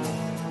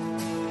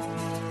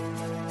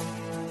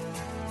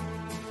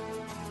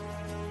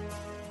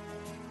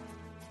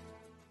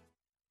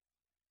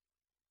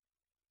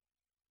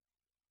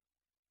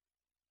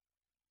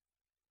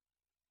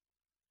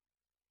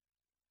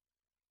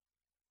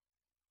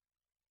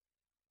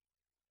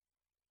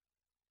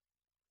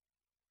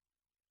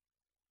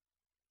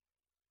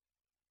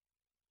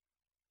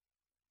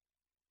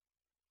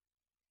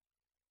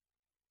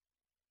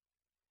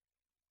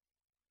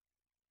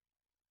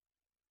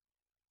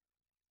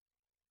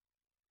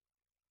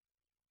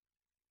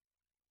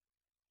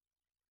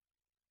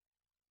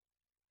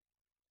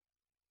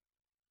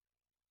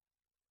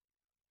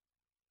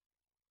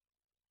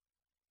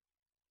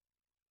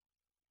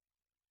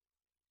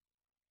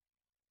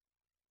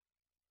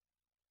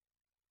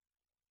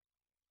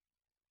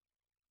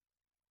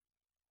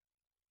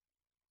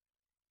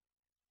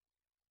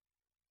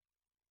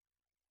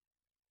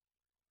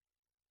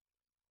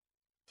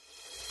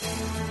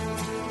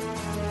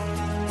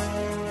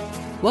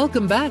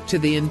 Welcome back to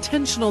The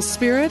Intentional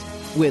Spirit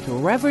with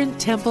Reverend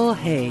Temple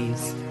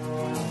Hayes.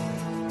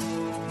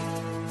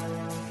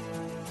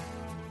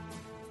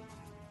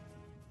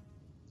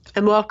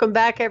 And welcome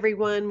back,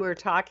 everyone. We're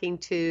talking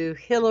to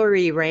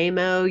Hillary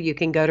Raimo. You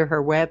can go to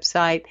her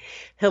website,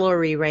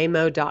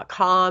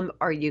 hillaryraimo.com,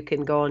 or you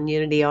can go on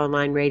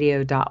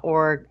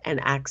unityonlineradio.org and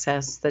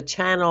access the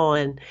channel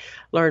and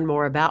learn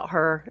more about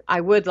her.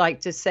 I would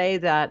like to say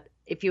that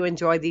if you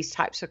enjoy these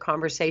types of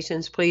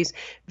conversations, please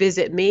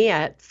visit me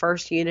at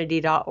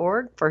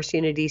firstunity.org, First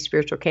Unity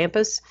Spiritual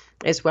Campus,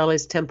 as well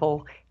as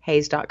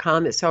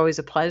templehayes.com. It's always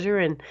a pleasure,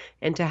 and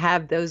to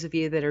have those of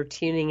you that are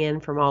tuning in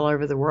from all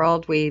over the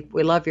world. We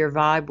love your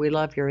vibe, we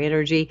love your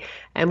energy,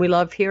 and we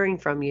love hearing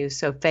from you.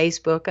 So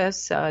Facebook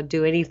us,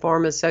 do any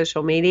form of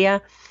social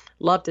media.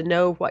 Love to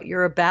know what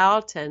you're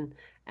about and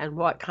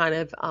what kind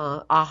of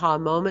aha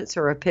moments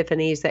or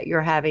epiphanies that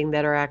you're having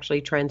that are actually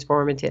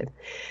transformative.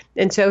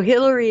 And so,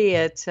 Hillary,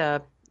 it's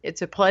a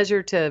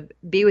pleasure to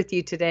be with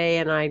you today,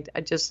 and I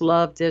just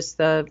love just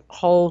the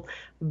whole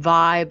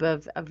vibe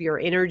of your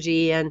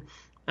energy. And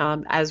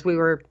as we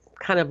were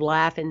kind of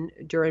laughing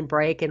during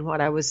break, and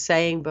what I was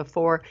saying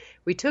before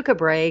we took a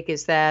break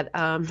is that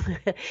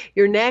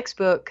your next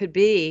book could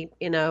be,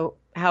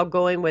 how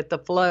going with the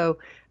flow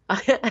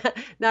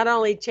not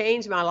only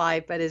changed my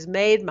life, but has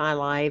made my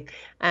life.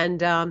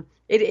 And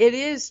it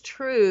is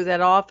true that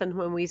often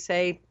when we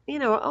say,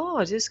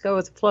 just go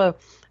with the flow,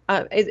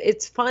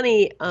 it's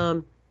funny.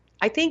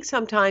 I think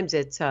sometimes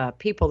it's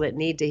people that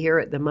need to hear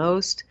it the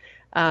most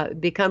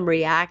become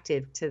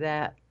reactive to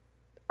that,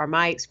 or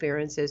my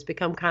experiences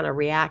become kind of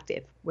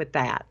reactive with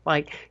that.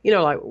 Like,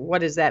 what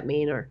does that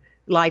mean? Or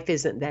life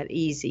isn't that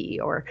easy,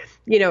 or,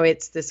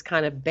 it's this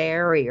kind of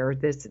barrier,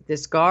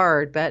 this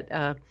guard. But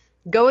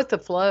go with the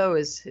flow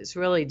is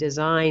really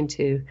designed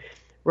to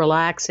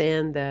relax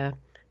in the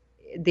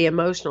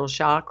emotional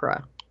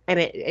chakra, and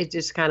it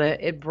just kind of,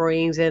 it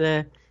brings in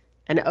an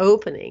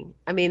opening.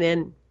 I mean,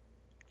 and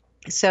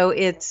so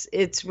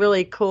it's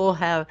really cool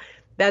how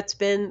that's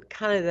been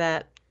kind of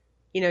that,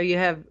 you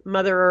have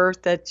Mother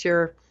Earth, that's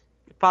your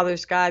Father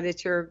Sky,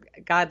 that's your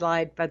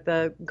guideline, but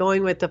the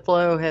going with the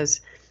flow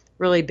has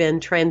really been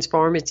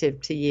transformative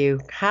to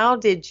you. How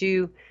did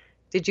you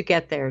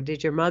get there?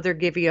 Did your mother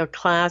give you a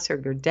class, or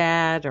your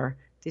dad, or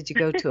did you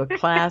go to a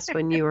class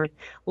when you were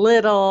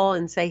little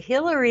and say,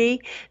 Hillary,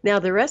 now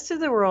the rest of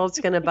the world's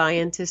going to buy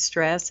into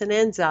stress and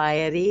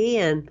anxiety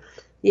and,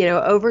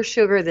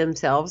 oversugar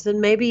themselves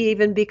and maybe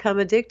even become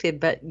addicted,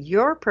 but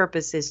your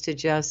purpose is to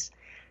just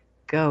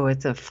go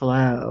with the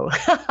flow.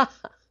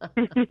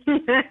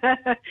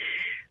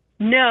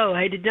 No,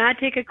 I did not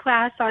take a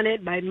class on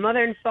it. My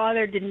mother and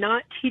father did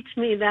not teach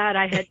me that.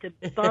 I had to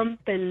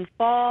bump and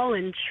fall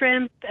and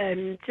trimp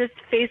and just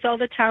face all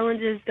the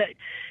challenges that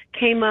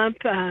came up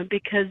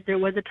because there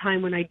was a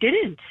time when I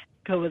didn't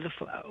go with the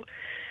flow.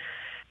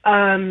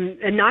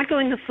 And not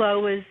going the flow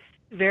was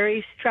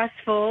very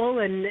stressful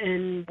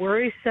and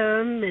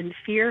worrisome and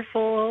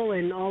fearful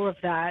and all of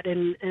that.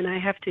 And I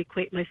have to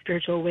equate my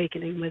spiritual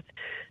awakening with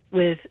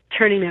with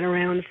turning that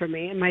around for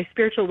me. And my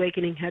spiritual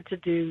awakening had to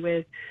do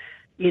with,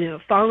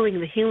 following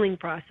the healing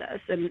process.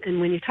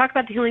 And when you talk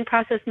about the healing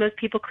process, most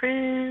people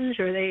cringe,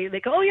 or they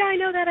go, oh, yeah, I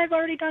know that. I've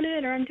already done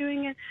it, or I'm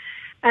doing it.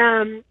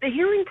 The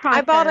healing process.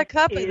 I bought a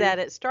cup of that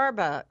at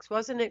Starbucks.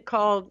 Wasn't it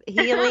called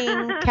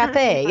Healing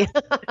Cafe?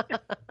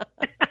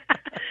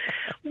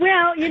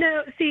 Well,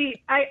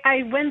 see,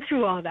 I went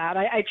through all that.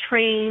 I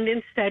trained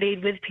and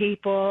studied with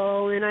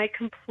people, and I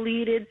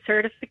completed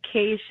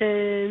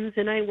certifications,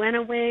 and I went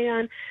away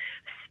on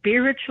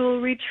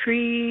spiritual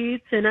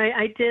retreats, and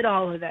I did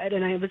all of it,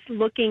 and I was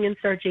looking and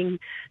searching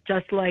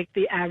just like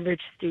the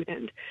average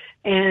student.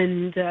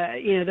 And,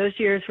 those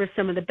years were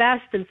some of the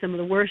best and some of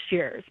the worst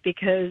years,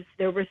 because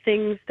there were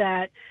things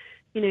that,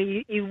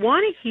 you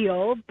want to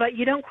heal, but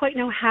you don't quite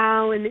know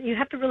how, and you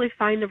have to really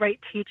find the right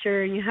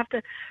teacher, and you have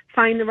to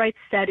find the right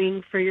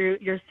setting for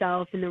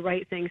yourself and the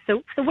right thing.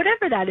 So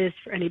whatever that is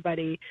for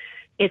anybody,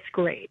 it's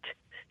great.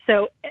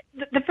 So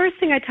the first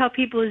thing I tell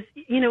people is,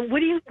 what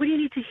do you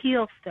need to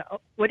heal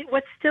still?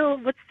 What's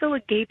still a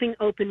gaping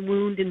open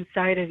wound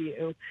inside of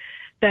you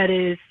that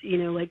is,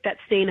 like that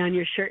stain on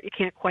your shirt you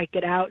can't quite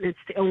get out, and it's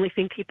the only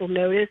thing people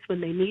notice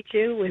when they meet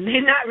you, when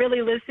they're not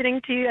really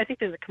listening to you. I think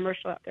there's a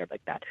commercial out there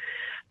like that.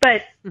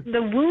 But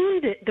the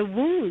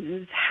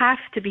wounds have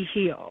to be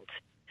healed.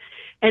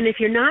 And if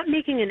you're not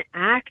making an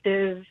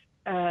active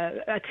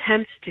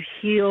attempt to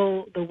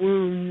heal the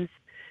wounds,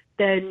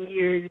 then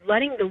you're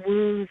letting the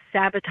wounds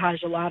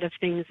sabotage a lot of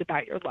things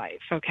about your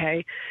life,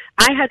 okay?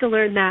 I had to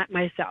learn that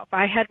myself.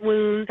 I had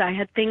wounds. I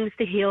had things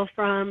to heal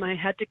from. I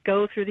had to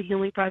go through the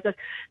healing process.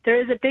 There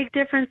is a big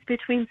difference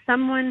between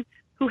someone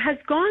who has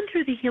gone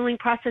through the healing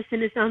process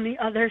and is on the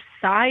other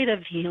side of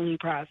the healing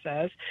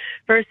process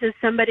versus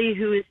somebody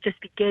who is just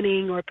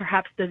beginning or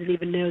perhaps doesn't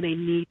even know they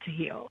need to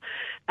heal.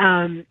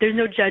 There's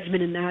no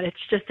judgment in that. It's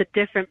just a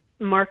different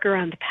marker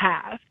on the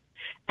path.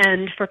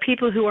 And for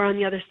people who are on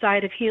the other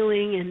side of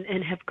healing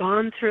and have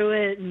gone through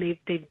it and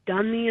they've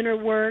done the inner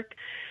work,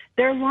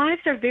 their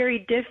lives are very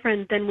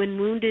different than when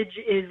woundage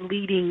is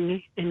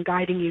leading and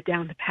guiding you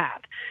down the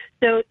path.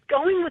 So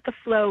going with the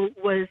flow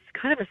was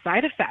kind of a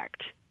side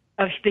effect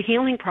of the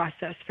healing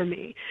process for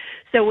me.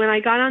 So when I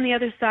got on the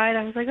other side,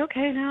 I was like,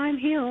 okay, now I'm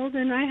healed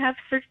and I have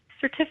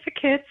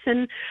certificates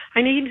and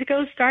I need to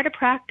go start a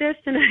practice,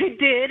 and I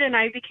did, and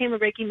I became a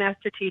Reiki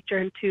master teacher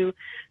in 2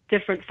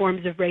 different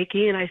forms of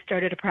Reiki, and I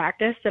started a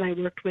practice, and I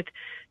worked with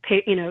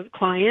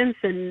clients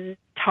and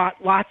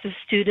taught lots of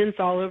students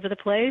all over the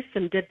place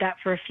and did that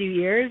for a few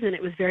years, and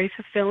it was very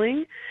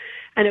fulfilling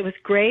and it was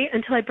great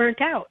until I burnt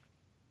out.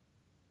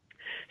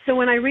 So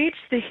when I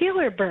reached the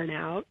healer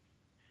burnout,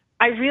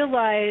 I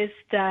realized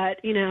that,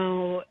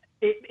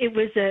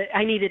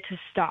 I needed to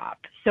stop.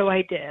 So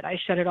I did. I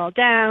shut it all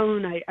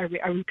down. I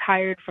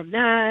retired from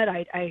that.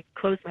 I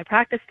closed my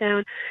practice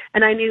down,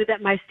 and I knew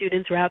that my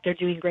students were out there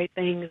doing great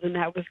things, and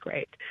that was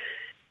great.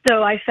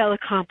 So I felt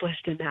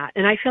accomplished in that,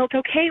 and I felt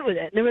okay with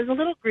it. And there was a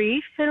little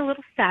grief and a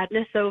little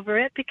sadness over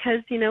it because,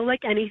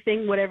 like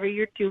anything, whatever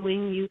you're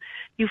doing,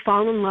 you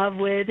fall in love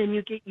with and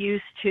you get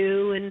used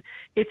to, and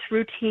it's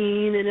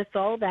routine and it's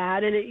all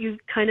that, and you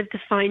kind of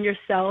define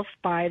yourself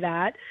by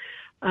that.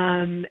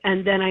 And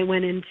then I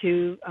went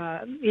into,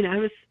 I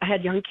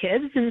had young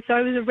kids, and so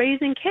I was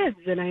raising kids,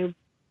 and I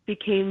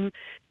became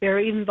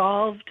very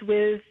involved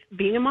with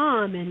being a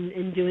mom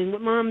and doing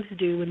what moms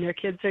do when their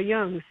kids are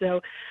young.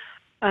 So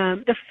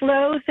the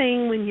flow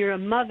thing when you're a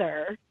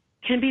mother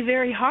can be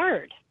very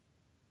hard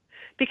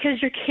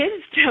because your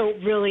kids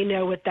don't really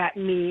know what that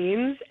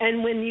means.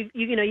 And when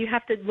you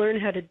have to learn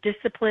how to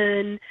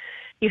discipline.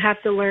 You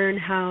have to learn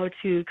how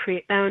to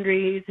create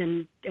boundaries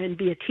and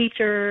be a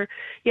teacher.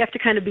 You have to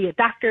kind of be a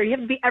doctor. You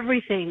have to be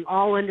everything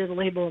all under the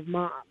label of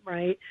mom,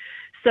 right?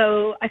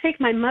 So I think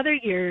my mother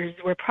years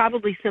were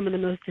probably some of the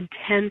most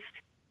intense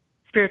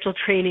spiritual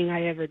training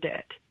I ever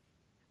did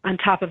on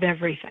top of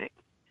everything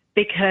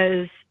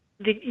because,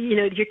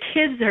 your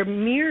kids are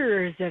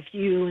mirrors of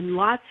you in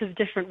lots of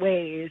different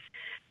ways,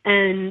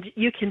 and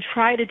you can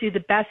try to do the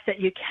best that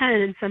you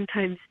can, and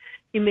sometimes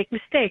you make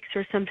mistakes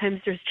or sometimes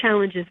there's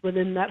challenges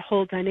within that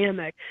whole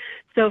dynamic.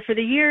 So for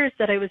the years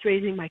that I was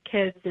raising my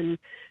kids and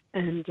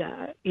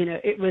I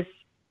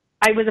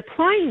was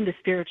applying the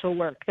spiritual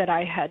work that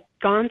I had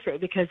gone through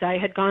because I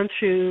had gone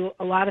through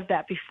a lot of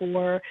that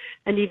before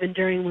and even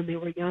during when they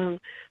were young.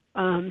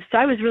 So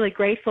I was really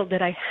grateful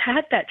that I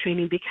had that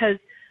training because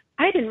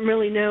I didn't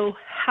really know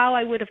how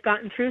I would have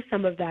gotten through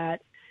some of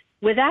that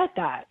without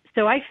that.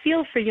 So I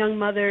feel for young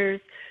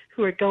mothers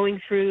who are going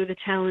through the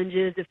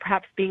challenges of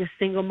perhaps being a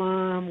single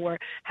mom or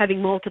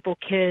having multiple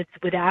kids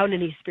without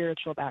any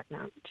spiritual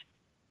background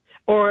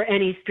or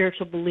any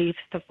spiritual beliefs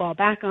to fall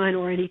back on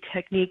or any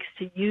techniques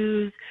to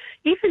use,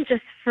 even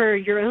just for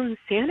your own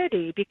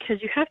sanity, because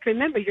you have to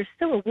remember you're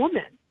still a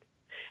woman.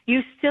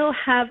 You still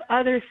have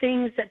other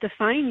things that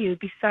define you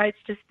besides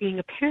just being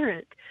a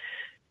parent.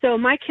 So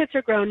my kids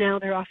are grown now,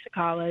 they're off to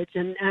college,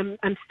 and I'm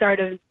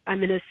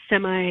in a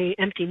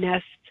semi-empty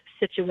nest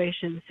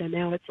situation, so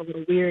now it's a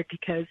little weird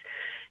because,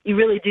 you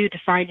really do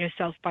define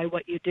yourself by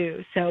what you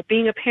do. So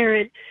being a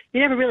parent,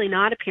 you're never really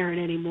not a parent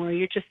anymore.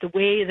 You're just the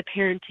way the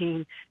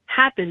parenting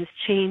happens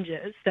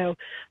changes. So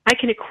I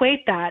can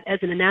equate that as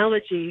an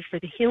analogy for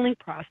the healing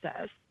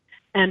process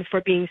and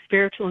for being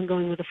spiritual and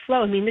going with the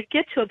flow. I mean, to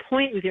get to a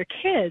point with your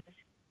kids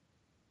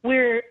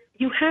where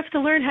you have to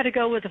learn how to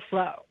go with the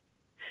flow,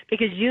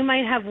 because you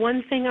might have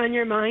one thing on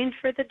your mind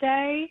for the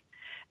day,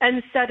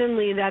 and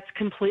suddenly that's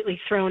completely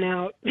thrown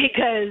out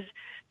because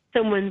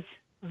someone's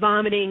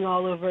vomiting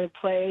all over the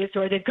place,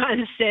 or they've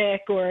gotten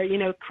sick, or,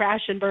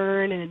 crash and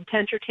burn and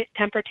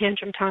temper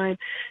tantrum time.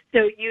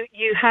 So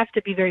you have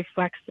to be very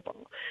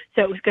flexible.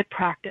 So it was good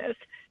practice.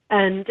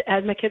 And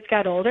as my kids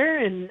got older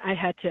and I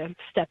had to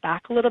step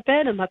back a little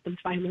bit and let them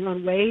find their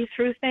own way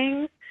through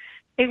things,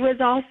 it was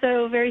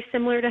also very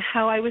similar to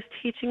how I was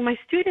teaching my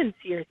students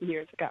years and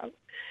years ago.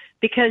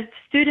 Because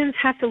students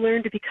have to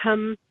learn to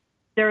become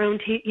their own,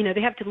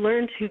 they have to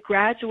learn to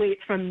graduate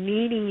from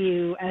needing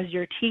you as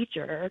your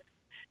teacher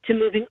to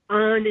moving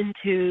on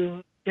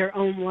into their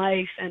own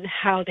life and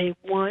how they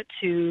want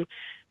to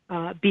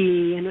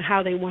be and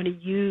how they want to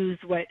use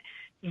what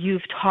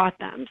you've taught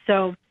them.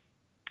 So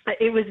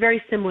it was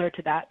very similar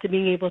to that, to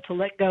being able to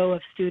let go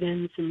of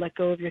students and let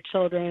go of your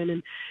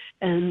children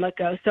and let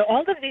go. So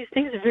all of these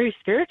things are very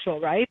spiritual,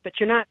 right? But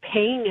you're not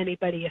paying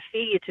anybody a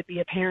fee to be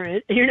a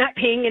parent. You're not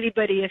paying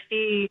anybody a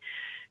fee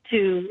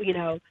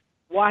to,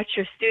 watch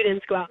your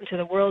students go out into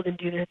the world and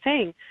do their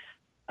thing.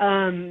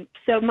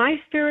 So my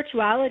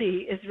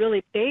spirituality is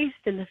really based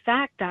in the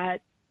fact that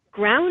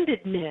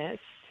groundedness,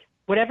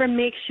 whatever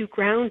makes you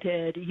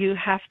grounded, you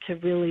have to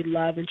really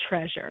love and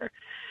treasure.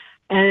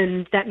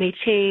 And that may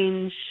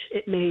change.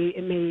 It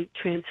may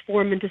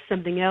transform into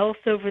something else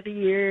over the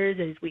years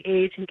as we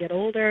age and get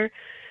older.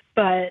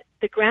 But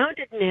the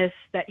groundedness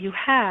that you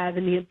have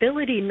and the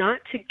ability not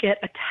to get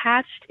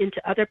attached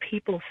into other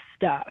people's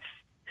stuff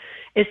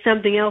is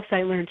something else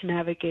I learned to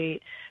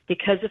navigate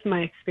because of my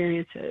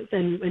experiences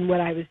and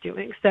what I was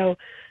doing. So,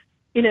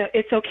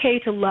 it's okay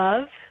to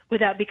love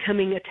without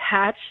becoming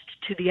attached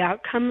to the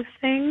outcome of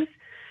things.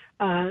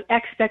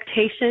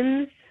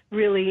 Expectations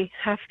really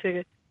have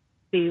to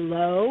be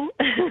low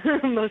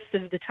most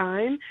of the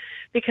time,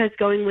 because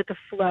going with the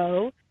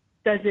flow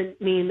doesn't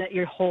mean that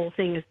your whole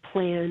thing is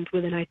planned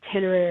with an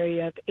itinerary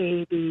of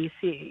A, B,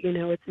 C.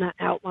 It's not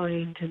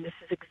outlined and this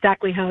is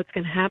exactly how it's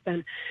going to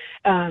happen.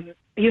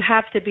 You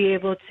have to be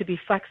able to be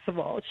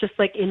flexible. It's just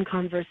like in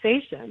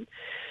conversation.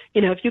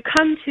 If you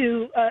come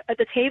to at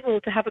the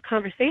table to have a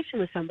conversation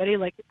with somebody,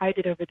 like I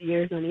did over the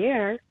years on the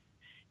air,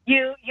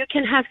 you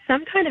can have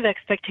some kind of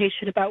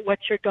expectation about what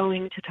you're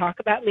going to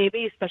talk about,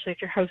 maybe, especially if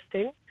you're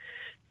hosting.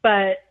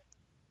 But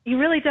you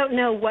really don't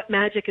know what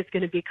magic is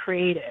going to be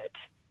created.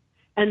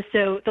 And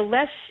so the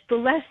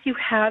less you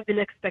have an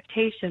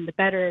expectation, the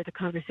better the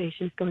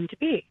conversation is going to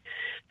be,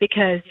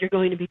 because you're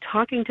going to be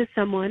talking to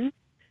someone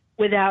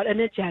without an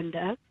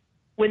agenda,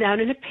 without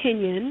an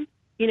opinion.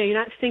 You're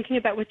not thinking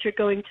about what you're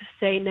going to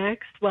say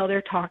next while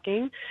they're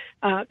talking.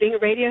 Being a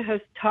radio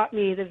host taught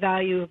me the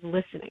value of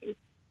listening.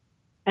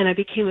 And I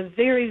became a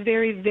very,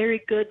 very,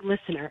 very good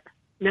listener,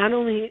 not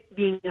only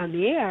being on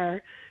the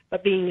air,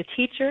 but being a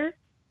teacher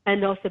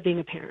and also being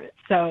a parent.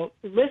 So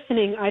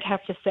listening, I'd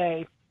have to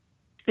say,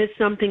 is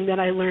something that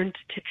I learned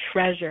to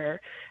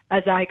treasure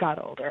as I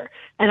got older.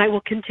 And I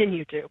will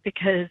continue to,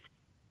 because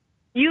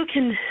you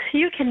can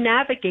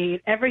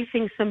navigate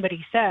everything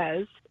somebody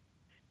says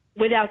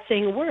without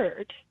saying a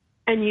word.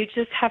 And you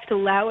just have to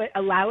allow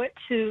it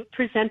to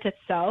present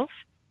itself.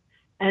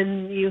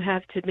 And you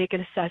have to make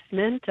an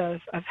assessment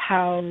of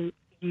how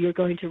you're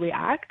going to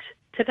react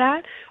to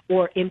that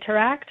or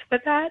interact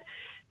with that.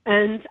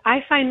 And I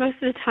find most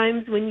of the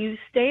times when you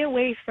stay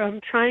away from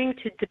trying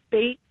to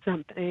debate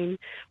something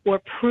or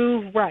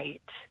prove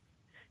right,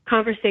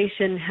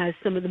 conversation has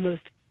some of the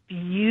most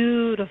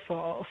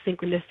beautiful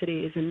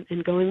synchronicities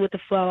and going with the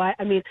flow.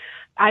 I mean,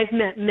 I've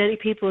met many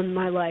people in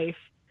my life,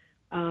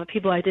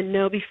 people I didn't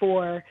know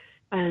before,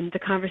 and the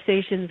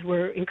conversations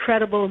were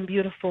incredible and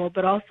beautiful,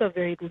 but also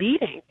very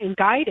leading and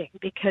guiding,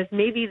 because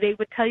maybe they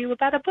would tell you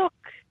about a book,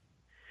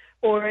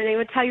 or they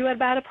would tell you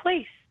about a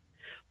place,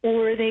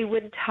 or they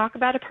would talk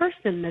about a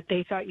person that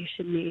they thought you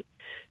should meet.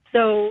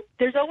 So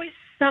there's always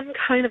some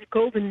kind of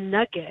golden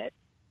nugget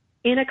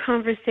in a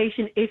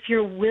conversation if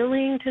you're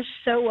willing to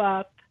show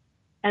up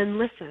and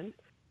listen.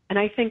 And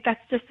I think that's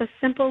just a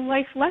simple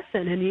life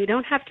lesson. And you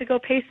don't have to go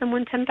pay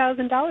someone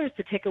 $10,000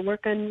 to take a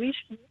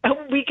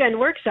weekend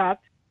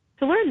workshop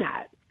to learn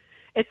that.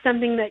 It's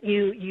something that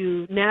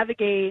you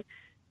navigate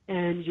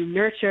and you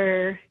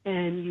nurture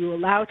and you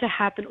allow to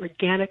happen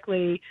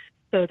organically,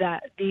 so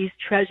that these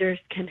treasures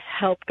can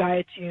help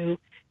guide you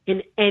in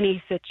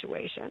any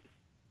situation.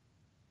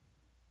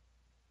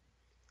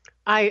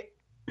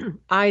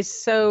 I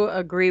so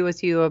agree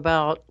with you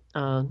about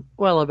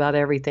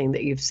everything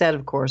that you've said,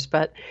 of course,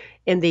 but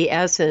in the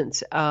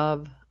essence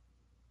of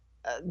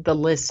the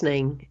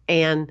listening,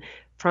 and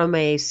from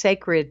a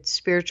sacred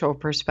spiritual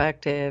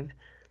perspective,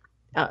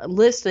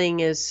 listening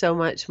is so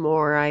much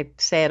more, I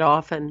say it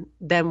often,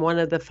 than one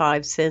of the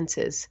five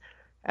senses.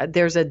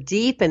 there's a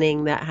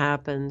deepening that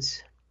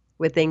happens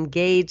with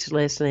engaged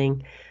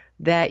listening,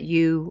 that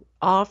you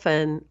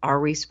often are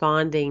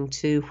responding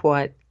to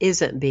what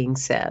isn't being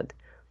said,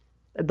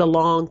 the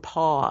long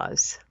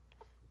pause,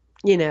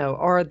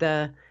 or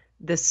the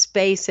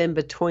space in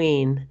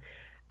between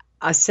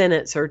a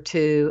sentence or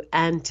two.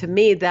 And to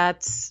me,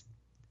 that's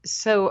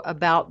so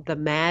about the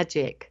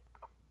magic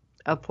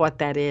of what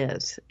that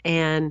is.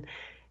 And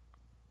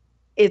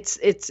it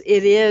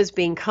is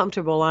being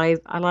comfortable. I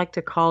like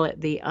to call it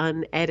the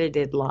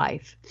unedited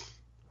life,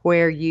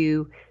 where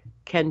you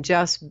can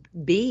just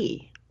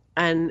be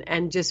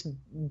and just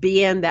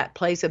be in that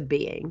place of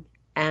being.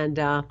 And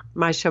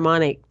my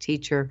shamanic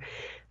teacher,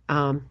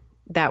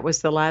 that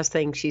was the last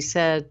thing she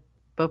said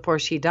before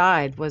she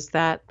died, was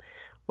that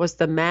was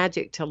the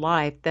magic to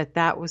life,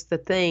 that was the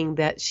thing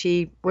that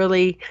she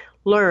really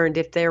learned.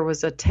 If there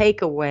was a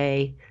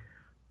takeaway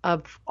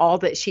of all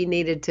that she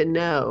needed to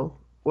know,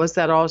 was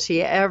that all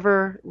she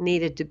ever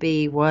needed to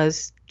be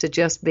was to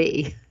just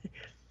be.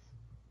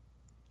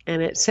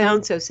 And it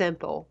sounds so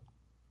simple.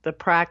 The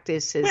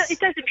practice is... Well, it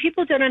doesn't.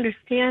 People don't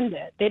understand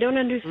it. They don't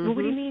understand. What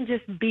do you mean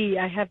just be?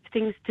 I have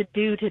things to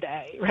do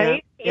today,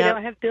 right? Yeah.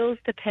 I have bills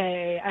to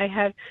pay. I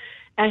have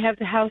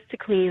the house to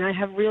clean. I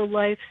have real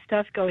life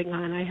stuff going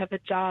on. I have a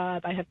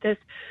job. I have this.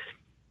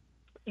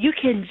 You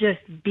can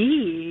just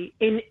be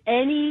in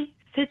any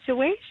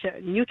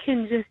situation. You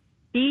can just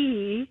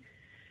be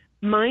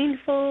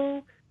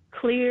mindful,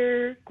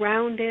 clear,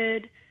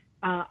 grounded,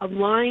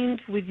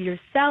 aligned with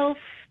yourself,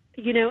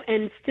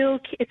 and still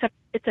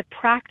it's a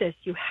practice.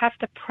 You have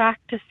to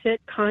practice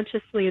it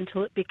consciously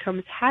until it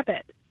becomes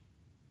habit.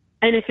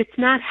 And if it's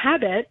not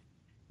habit,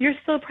 you're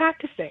still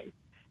practicing.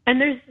 And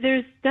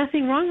there's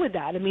nothing wrong with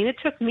that. I mean, it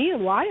took me a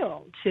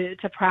while to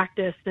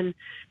practice and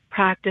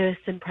practice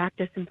and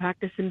practice and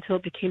practice until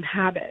it became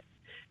habit.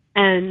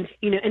 And,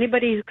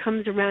 anybody who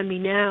comes around me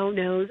now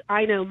knows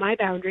I know my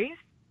boundaries,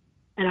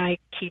 and I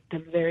keep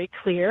them very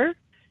clear,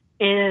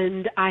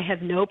 and I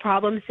have no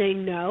problem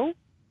saying no.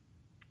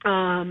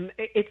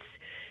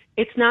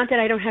 It's not that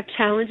I don't have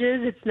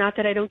challenges. It's not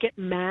that I don't get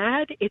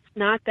mad. It's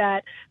not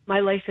that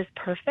my life is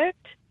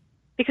perfect,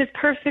 because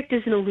perfect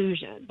is an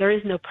illusion. There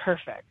is no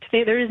perfect.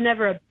 There is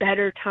never a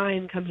better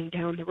time coming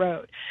down the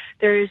road.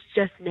 There is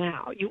just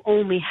now. You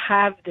only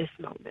have this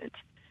moment.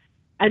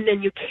 And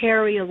then you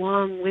carry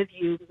along with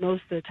you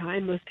most of the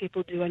time, most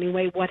people do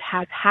anyway, what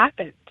has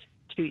happened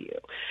to you.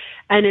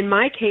 And in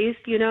my case,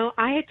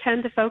 I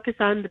tend to focus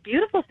on the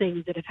beautiful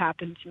things that have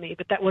happened to me,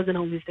 but that wasn't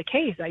always the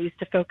case. I used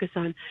to focus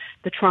on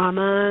the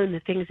trauma and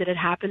the things that had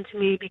happened to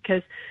me,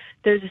 because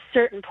there's a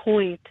certain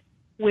point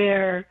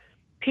where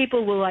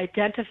people will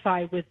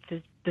identify with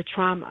the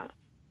trauma.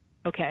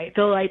 Okay,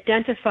 they'll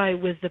identify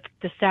with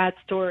the sad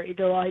story.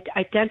 They'll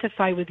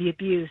identify with the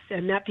abuse,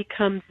 and that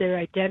becomes their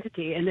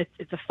identity. And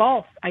it's a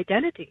false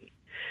identity,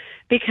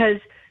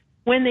 because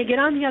when they get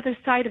on the other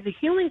side of the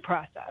healing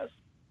process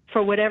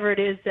for whatever it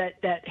is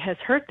that has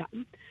hurt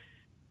them,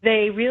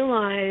 they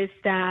realize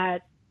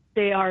that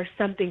they are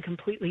something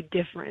completely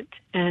different.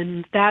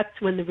 And that's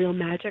when the real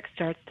magic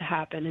starts to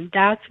happen. And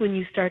that's when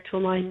you start to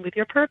align with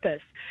your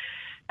purpose.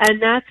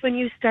 And that's when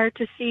you start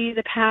to see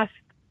the path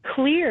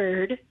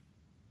cleared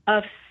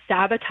of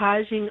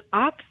sabotaging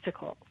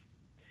obstacles.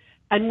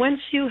 And once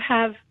you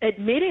have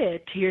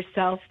admitted to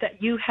yourself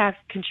that you have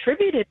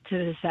contributed to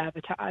the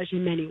sabotage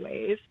in many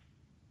ways,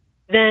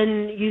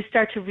 then you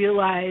start to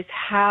realize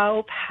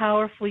how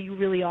powerful you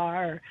really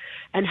are,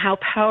 and how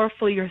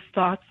powerful your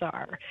thoughts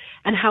are,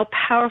 and how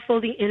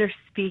powerful the inner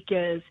speak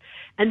is.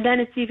 And then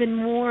it's even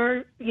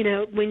more,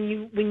 when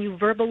you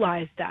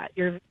verbalize that,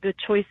 the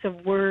choice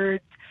of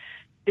words,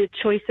 the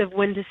choice of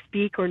when to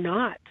speak or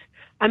not.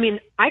 I mean,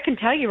 I can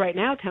tell you right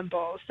now,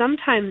 Temple,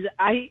 sometimes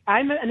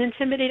I'm an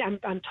intimidating,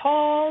 I'm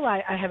tall,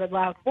 I have a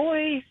loud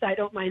voice, I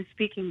don't mind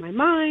speaking my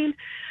mind.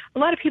 A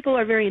lot of people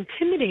are very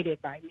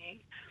intimidated by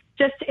me,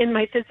 just in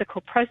my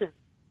physical presence.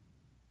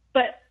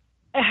 But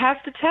I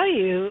have to tell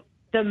you,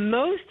 the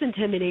most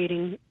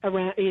intimidating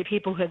around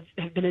people who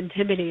have been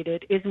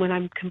intimidated is when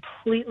I'm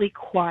completely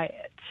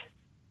quiet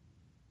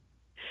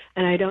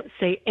and I don't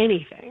say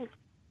anything.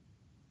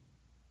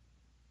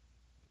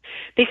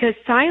 Because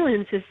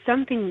silence is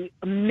something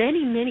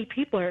many, many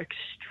people are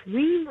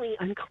extremely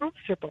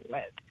uncomfortable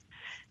with.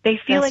 They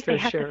feel like they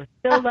have to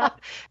fill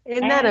up.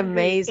 Isn't that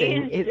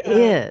amazing? It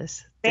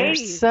is. They're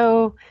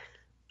so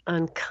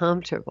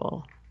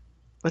uncomfortable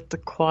with the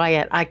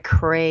quiet. I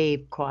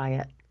crave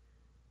quiet.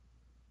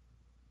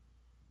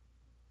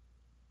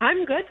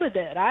 I'm good with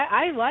it.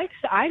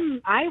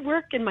 I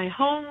work in my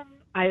home.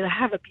 I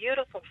have a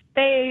beautiful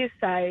space.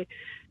 I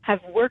have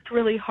worked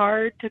really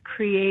hard to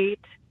create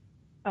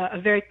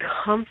a very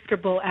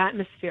comfortable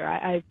atmosphere.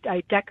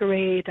 I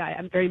decorate.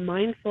 I'm very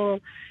mindful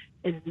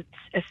in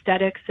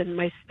aesthetics in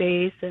my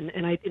space,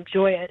 and I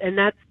enjoy it. And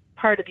that's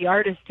part of the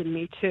artist in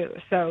me too.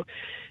 So,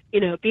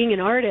 being an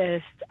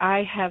artist,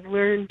 I have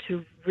learned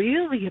to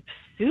really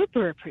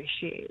super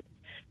appreciate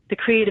the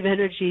creative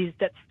energies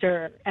that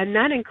stir. And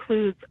that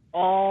includes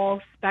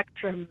all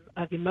spectrum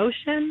of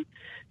emotion.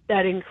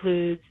 That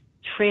includes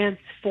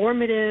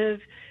transformative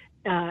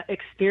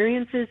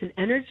experiences and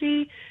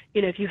energy.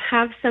 If you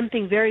have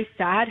something very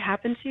sad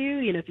happen to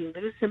you, if you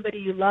lose somebody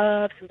you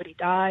love, somebody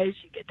dies,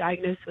 you get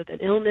diagnosed with an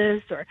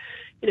illness, or,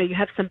 you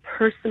have some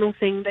personal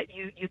thing that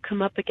you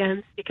come up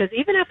against, because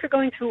even after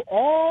going through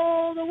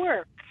all the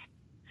work,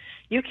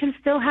 you can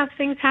still have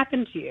things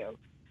happen to you.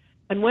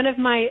 And one of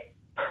my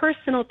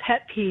personal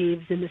pet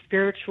peeves in the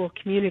spiritual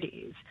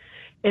communities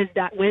is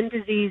that when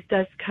disease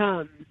does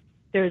come,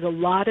 there's a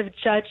lot of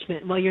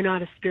judgment. Well, you're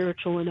not a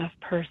spiritual enough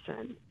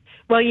person.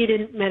 Well, you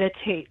didn't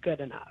meditate good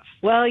enough.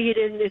 Well, you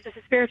didn't. There's a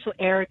spiritual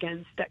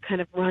arrogance that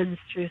kind of runs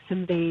through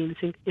some veins,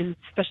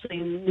 especially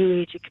in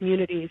New Age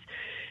communities.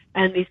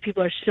 And these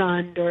people are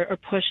shunned or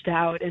pushed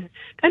out. And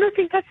I don't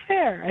think that's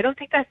fair. I don't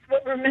think that's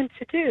what we're meant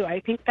to do. I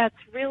think that's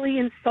really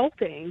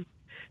insulting,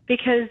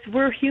 because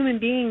we're human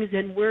beings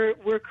and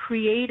we're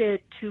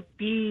created to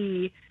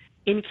be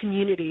in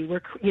community.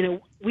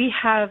 We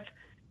have,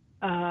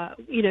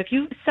 if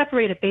you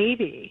separate a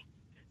baby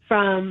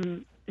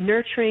from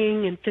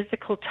nurturing and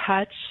physical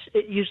touch,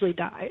 it usually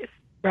dies,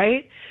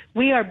 right?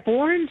 We are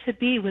born to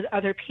be with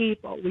other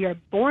people. We are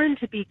born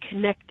to be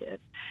connected.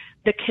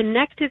 The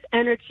connective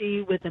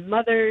energy with the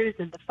mothers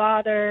and the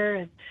father,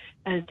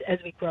 and as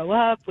we grow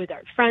up with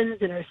our friends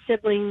and our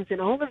siblings and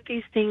all of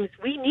these things,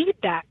 we need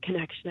that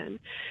connection.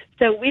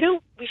 So we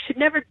should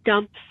never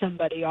dump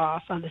somebody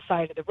off on the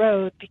side of the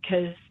road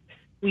because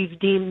we've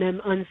deemed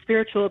them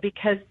unspiritual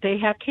because they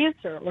have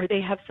cancer or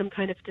they have some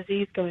kind of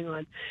disease going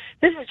on.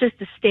 This is just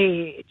a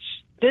stage.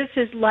 This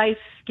is life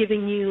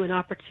giving you an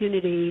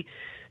opportunity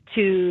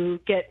to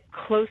get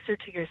closer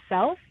to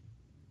yourself,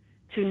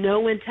 to know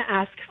when to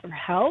ask for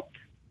help,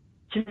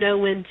 to know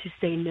when to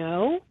say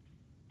no,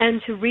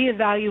 and to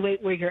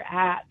reevaluate where you're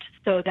at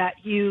so that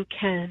you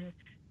can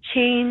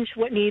change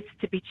what needs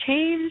to be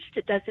changed.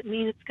 It doesn't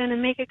mean it's going to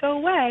make it go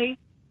away,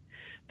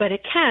 but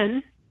it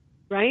can,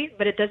 right?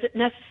 But it doesn't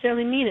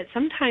necessarily mean it.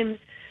 Sometimes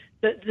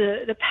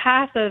the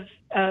path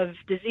of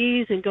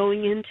disease and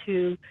going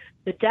into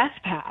the death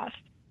path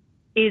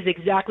is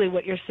exactly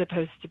what you're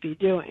supposed to be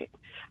doing.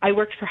 I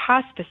worked for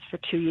hospice for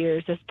 2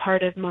 years as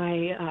part of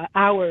my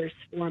hours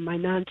for my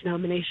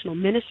non-denominational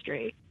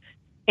ministry.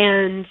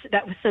 And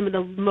that was some of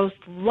the most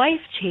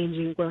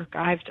life-changing work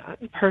I've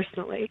done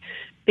personally,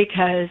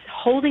 because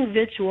holding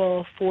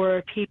vigil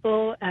for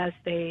people as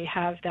they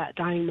have that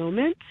dying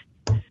moment,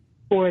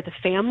 for the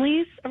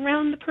families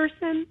around the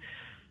person,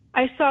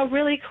 I saw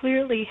really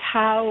clearly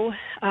how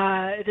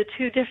the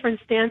two different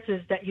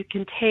stances that you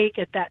can take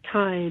at that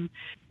time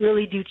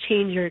really do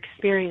change your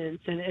experience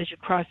and as you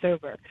cross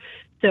over.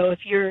 So if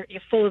you're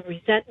full of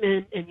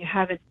resentment and you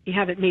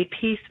haven't made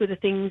peace with the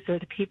things or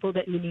the people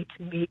that you need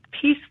to make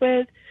peace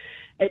with,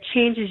 it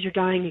changes your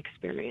dying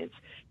experience.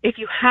 If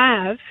you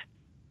have,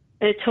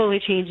 it totally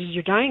changes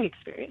your dying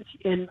experience.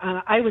 And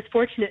I was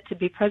fortunate to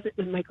be present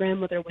with my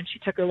grandmother when she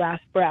took her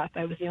last breath.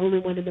 I was the only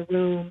one in the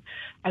room.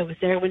 I was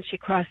there when she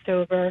crossed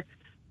over.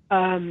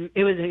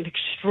 It was an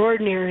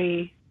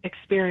extraordinary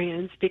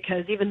experience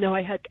because even though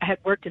I had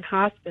worked in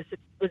hospice, it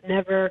was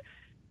never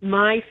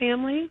my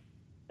family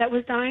that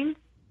was dying.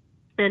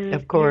 And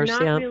of course,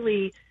 you're not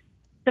really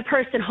the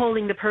person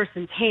holding the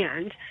person's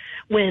hand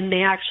when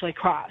they actually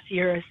cross.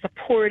 You're a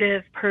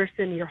supportive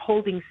person. You're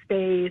holding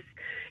space.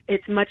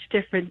 It's much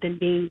different than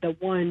being the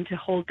one to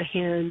hold the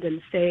hand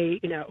and say,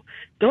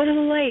 go to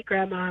the lake,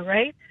 Grandma,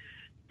 right?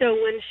 So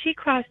when she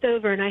crossed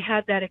over and I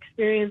had that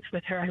experience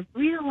with her, I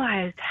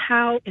realized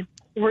how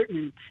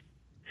important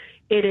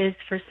it is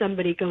for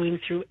somebody going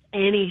through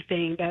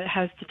anything that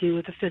has to do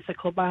with the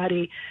physical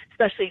body,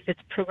 especially if it's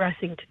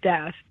progressing to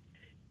death.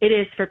 It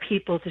is for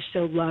people to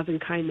show love and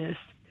kindness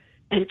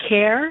and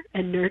care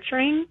and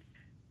nurturing.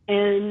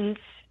 And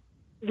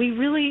we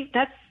really,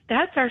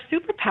 that's our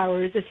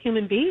superpowers as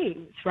human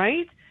beings,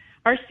 right?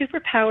 Our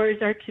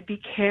superpowers are to be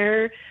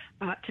caring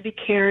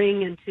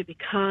and to be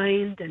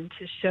kind and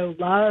to show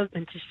love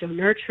and to show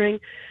nurturing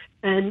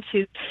and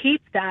to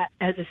keep that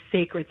as a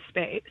sacred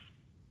space.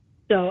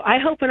 So I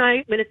hope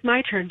when it's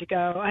my turn to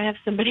go, I have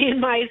somebody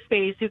in my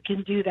space who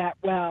can do that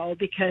well,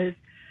 because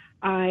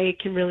I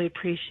can really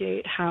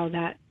appreciate how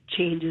that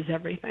changes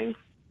everything.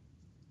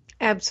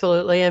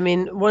 Absolutely. I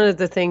mean, one of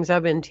the things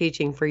I've been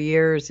teaching for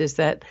years is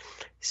that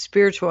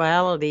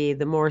spirituality,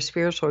 the more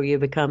spiritual you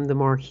become, the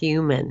more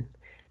human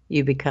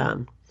you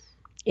become.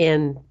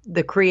 In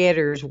the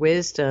Creator's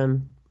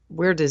wisdom,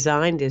 we're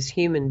designed as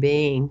human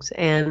beings.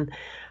 And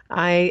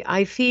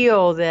I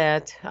feel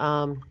that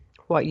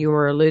what you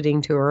were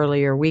alluding to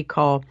earlier, we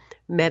call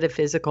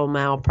metaphysical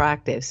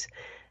malpractice.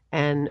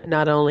 And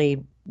not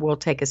only will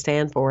take a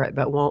stand for it,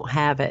 but won't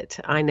have it.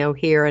 I know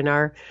here in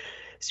our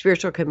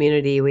spiritual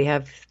community, we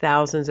have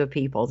thousands of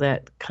people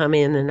that come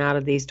in and out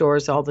of these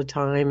doors all the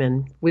time,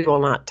 and we will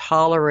not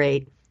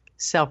tolerate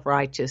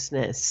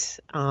self-righteousness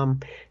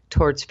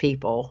towards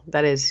people.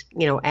 That is,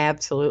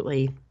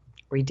 absolutely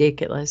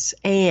ridiculous.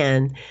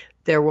 And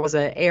there was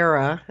an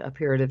era, a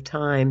period of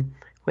time,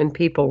 when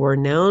people were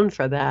known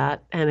for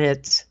that, and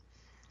it's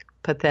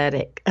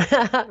pathetic.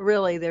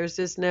 Really, there's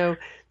just no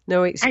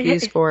No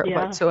excuse for it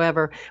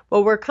whatsoever.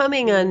 Well, we're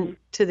coming on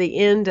to the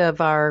end of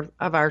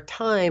our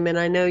time, and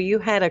I know you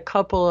had a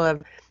couple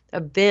of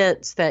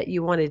events that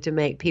you wanted to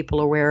make people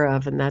aware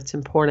of, and that's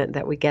important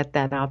that we get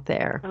that out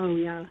there. Oh,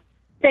 yeah.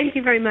 Thank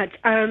you very much.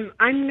 I'm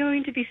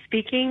going to be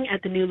speaking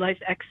at the New Life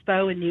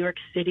Expo in New York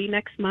City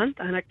next month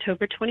on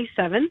October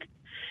 27th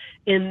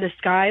in the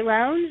Sky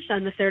Lounge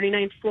on the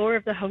 39th floor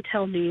of the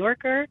Hotel New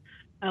Yorker.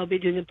 I'll be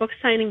doing a book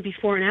signing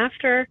before and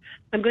after.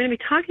 I'm going to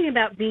be talking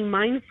about being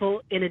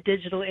mindful in a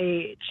digital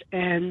age.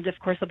 And, of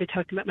course, I'll be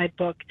talking about my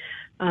book.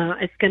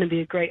 It's going to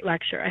be a great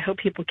lecture. I hope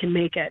people can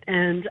make it.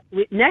 And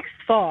next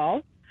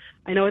fall,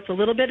 I know it's a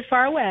little bit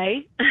far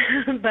away,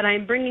 but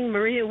I'm bringing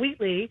Maria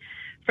Wheatley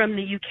from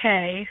the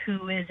UK,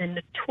 who is a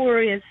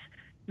notorious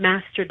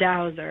master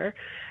dowser.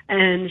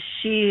 And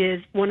she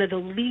is one of the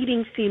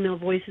leading female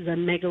voices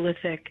on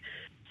megalithic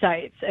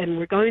sites, and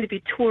we're going to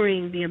be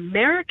touring the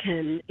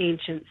American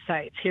ancient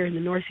sites here in the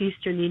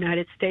northeastern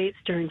United States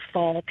during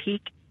fall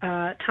peak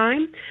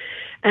time,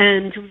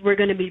 and we're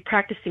going to be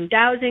practicing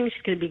dowsing.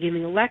 She's going to be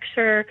giving a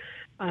lecture.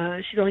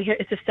 She's only here.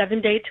 It's a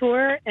 7-day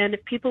tour, and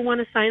if people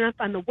want to sign up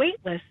on the wait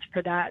list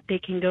for that, they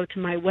can go to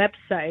my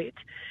website,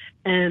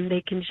 and they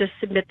can just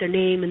submit their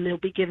name, and they'll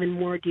be given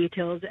more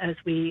details as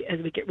we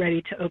get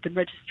ready to open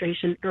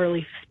registration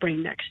early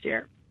spring next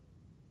year.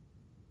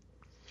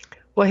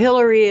 Well,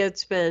 Hillary,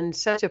 it's been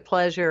such a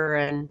pleasure,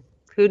 and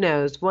who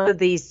knows, one of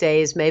these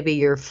days maybe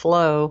your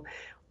flow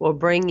will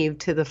bring you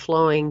to the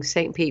flowing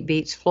St. Pete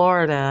Beach,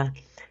 Florida,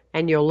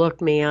 and you'll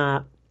look me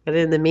up. But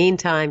in the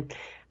meantime,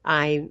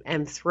 I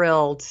am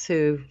thrilled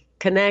to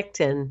connect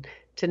and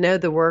to know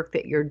the work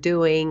that you're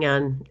doing,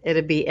 and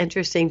it'll be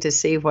interesting to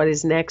see what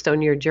is next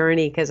on your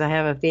journey, because I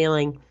have a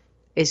feeling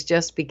it's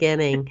just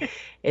beginning.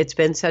 It's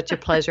been such a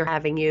pleasure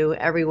having you.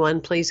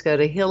 Everyone, please go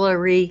to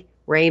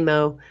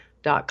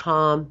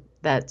HillaryRaimo.com.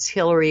 That's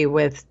Hillary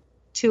with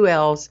 2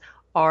 L's,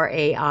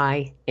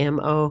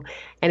 Raimo.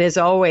 And as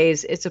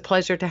always, it's a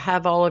pleasure to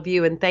have all of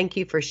you. And thank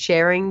you for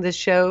sharing the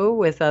show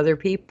with other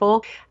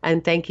people.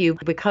 And thank you.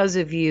 Because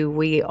of you,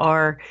 we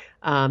are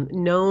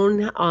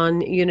known on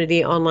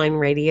Unity Online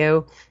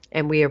Radio.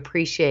 And we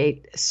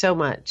appreciate so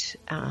much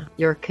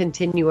your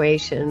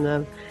continuation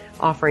of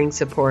offering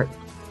support.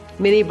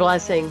 Many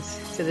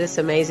blessings to this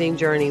amazing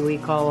journey we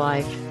call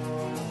life.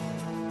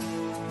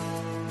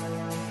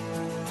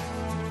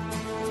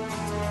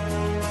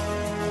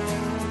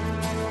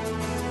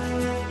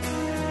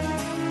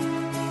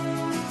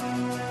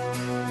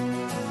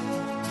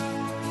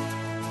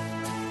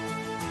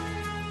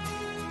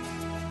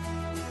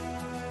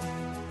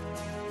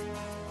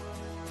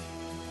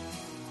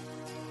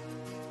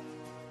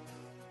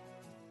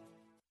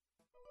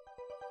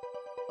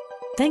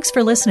 Thanks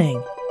for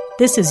listening.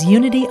 This is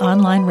Unity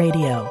Online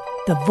Radio,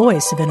 the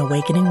voice of an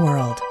awakening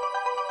world.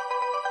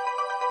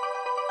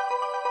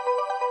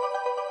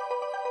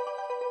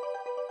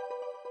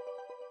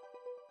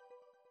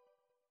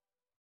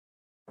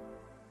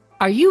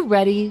 Are you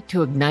ready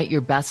to ignite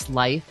your best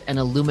life and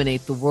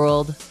illuminate the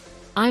world?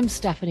 I'm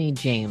Stephanie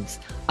James.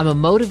 I'm a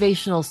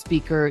motivational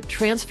speaker,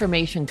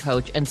 transformation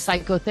coach, and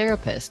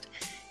psychotherapist.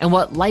 And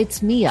what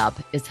lights me up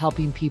is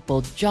helping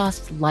people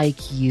just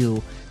like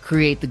you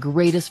create the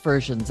greatest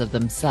versions of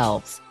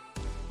themselves.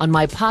 On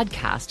my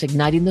podcast,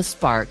 Igniting the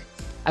Spark,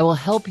 I will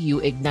help you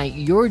ignite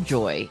your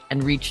joy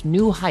and reach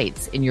new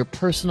heights in your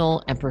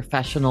personal and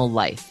professional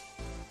life.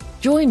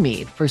 Join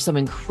me for some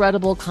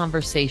incredible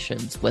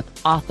conversations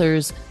with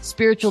authors,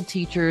 spiritual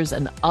teachers,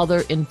 and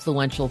other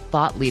influential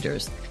thought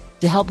leaders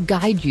to help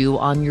guide you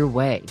on your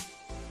way.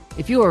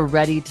 If you are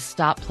ready to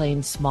stop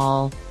playing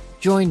small,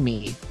 join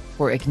me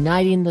for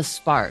Igniting the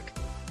Spark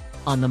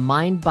on the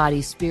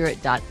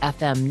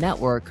mindbodyspirit.fm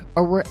network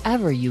or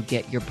wherever you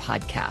get your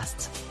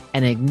podcasts,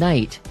 and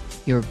ignite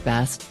your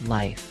best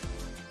life.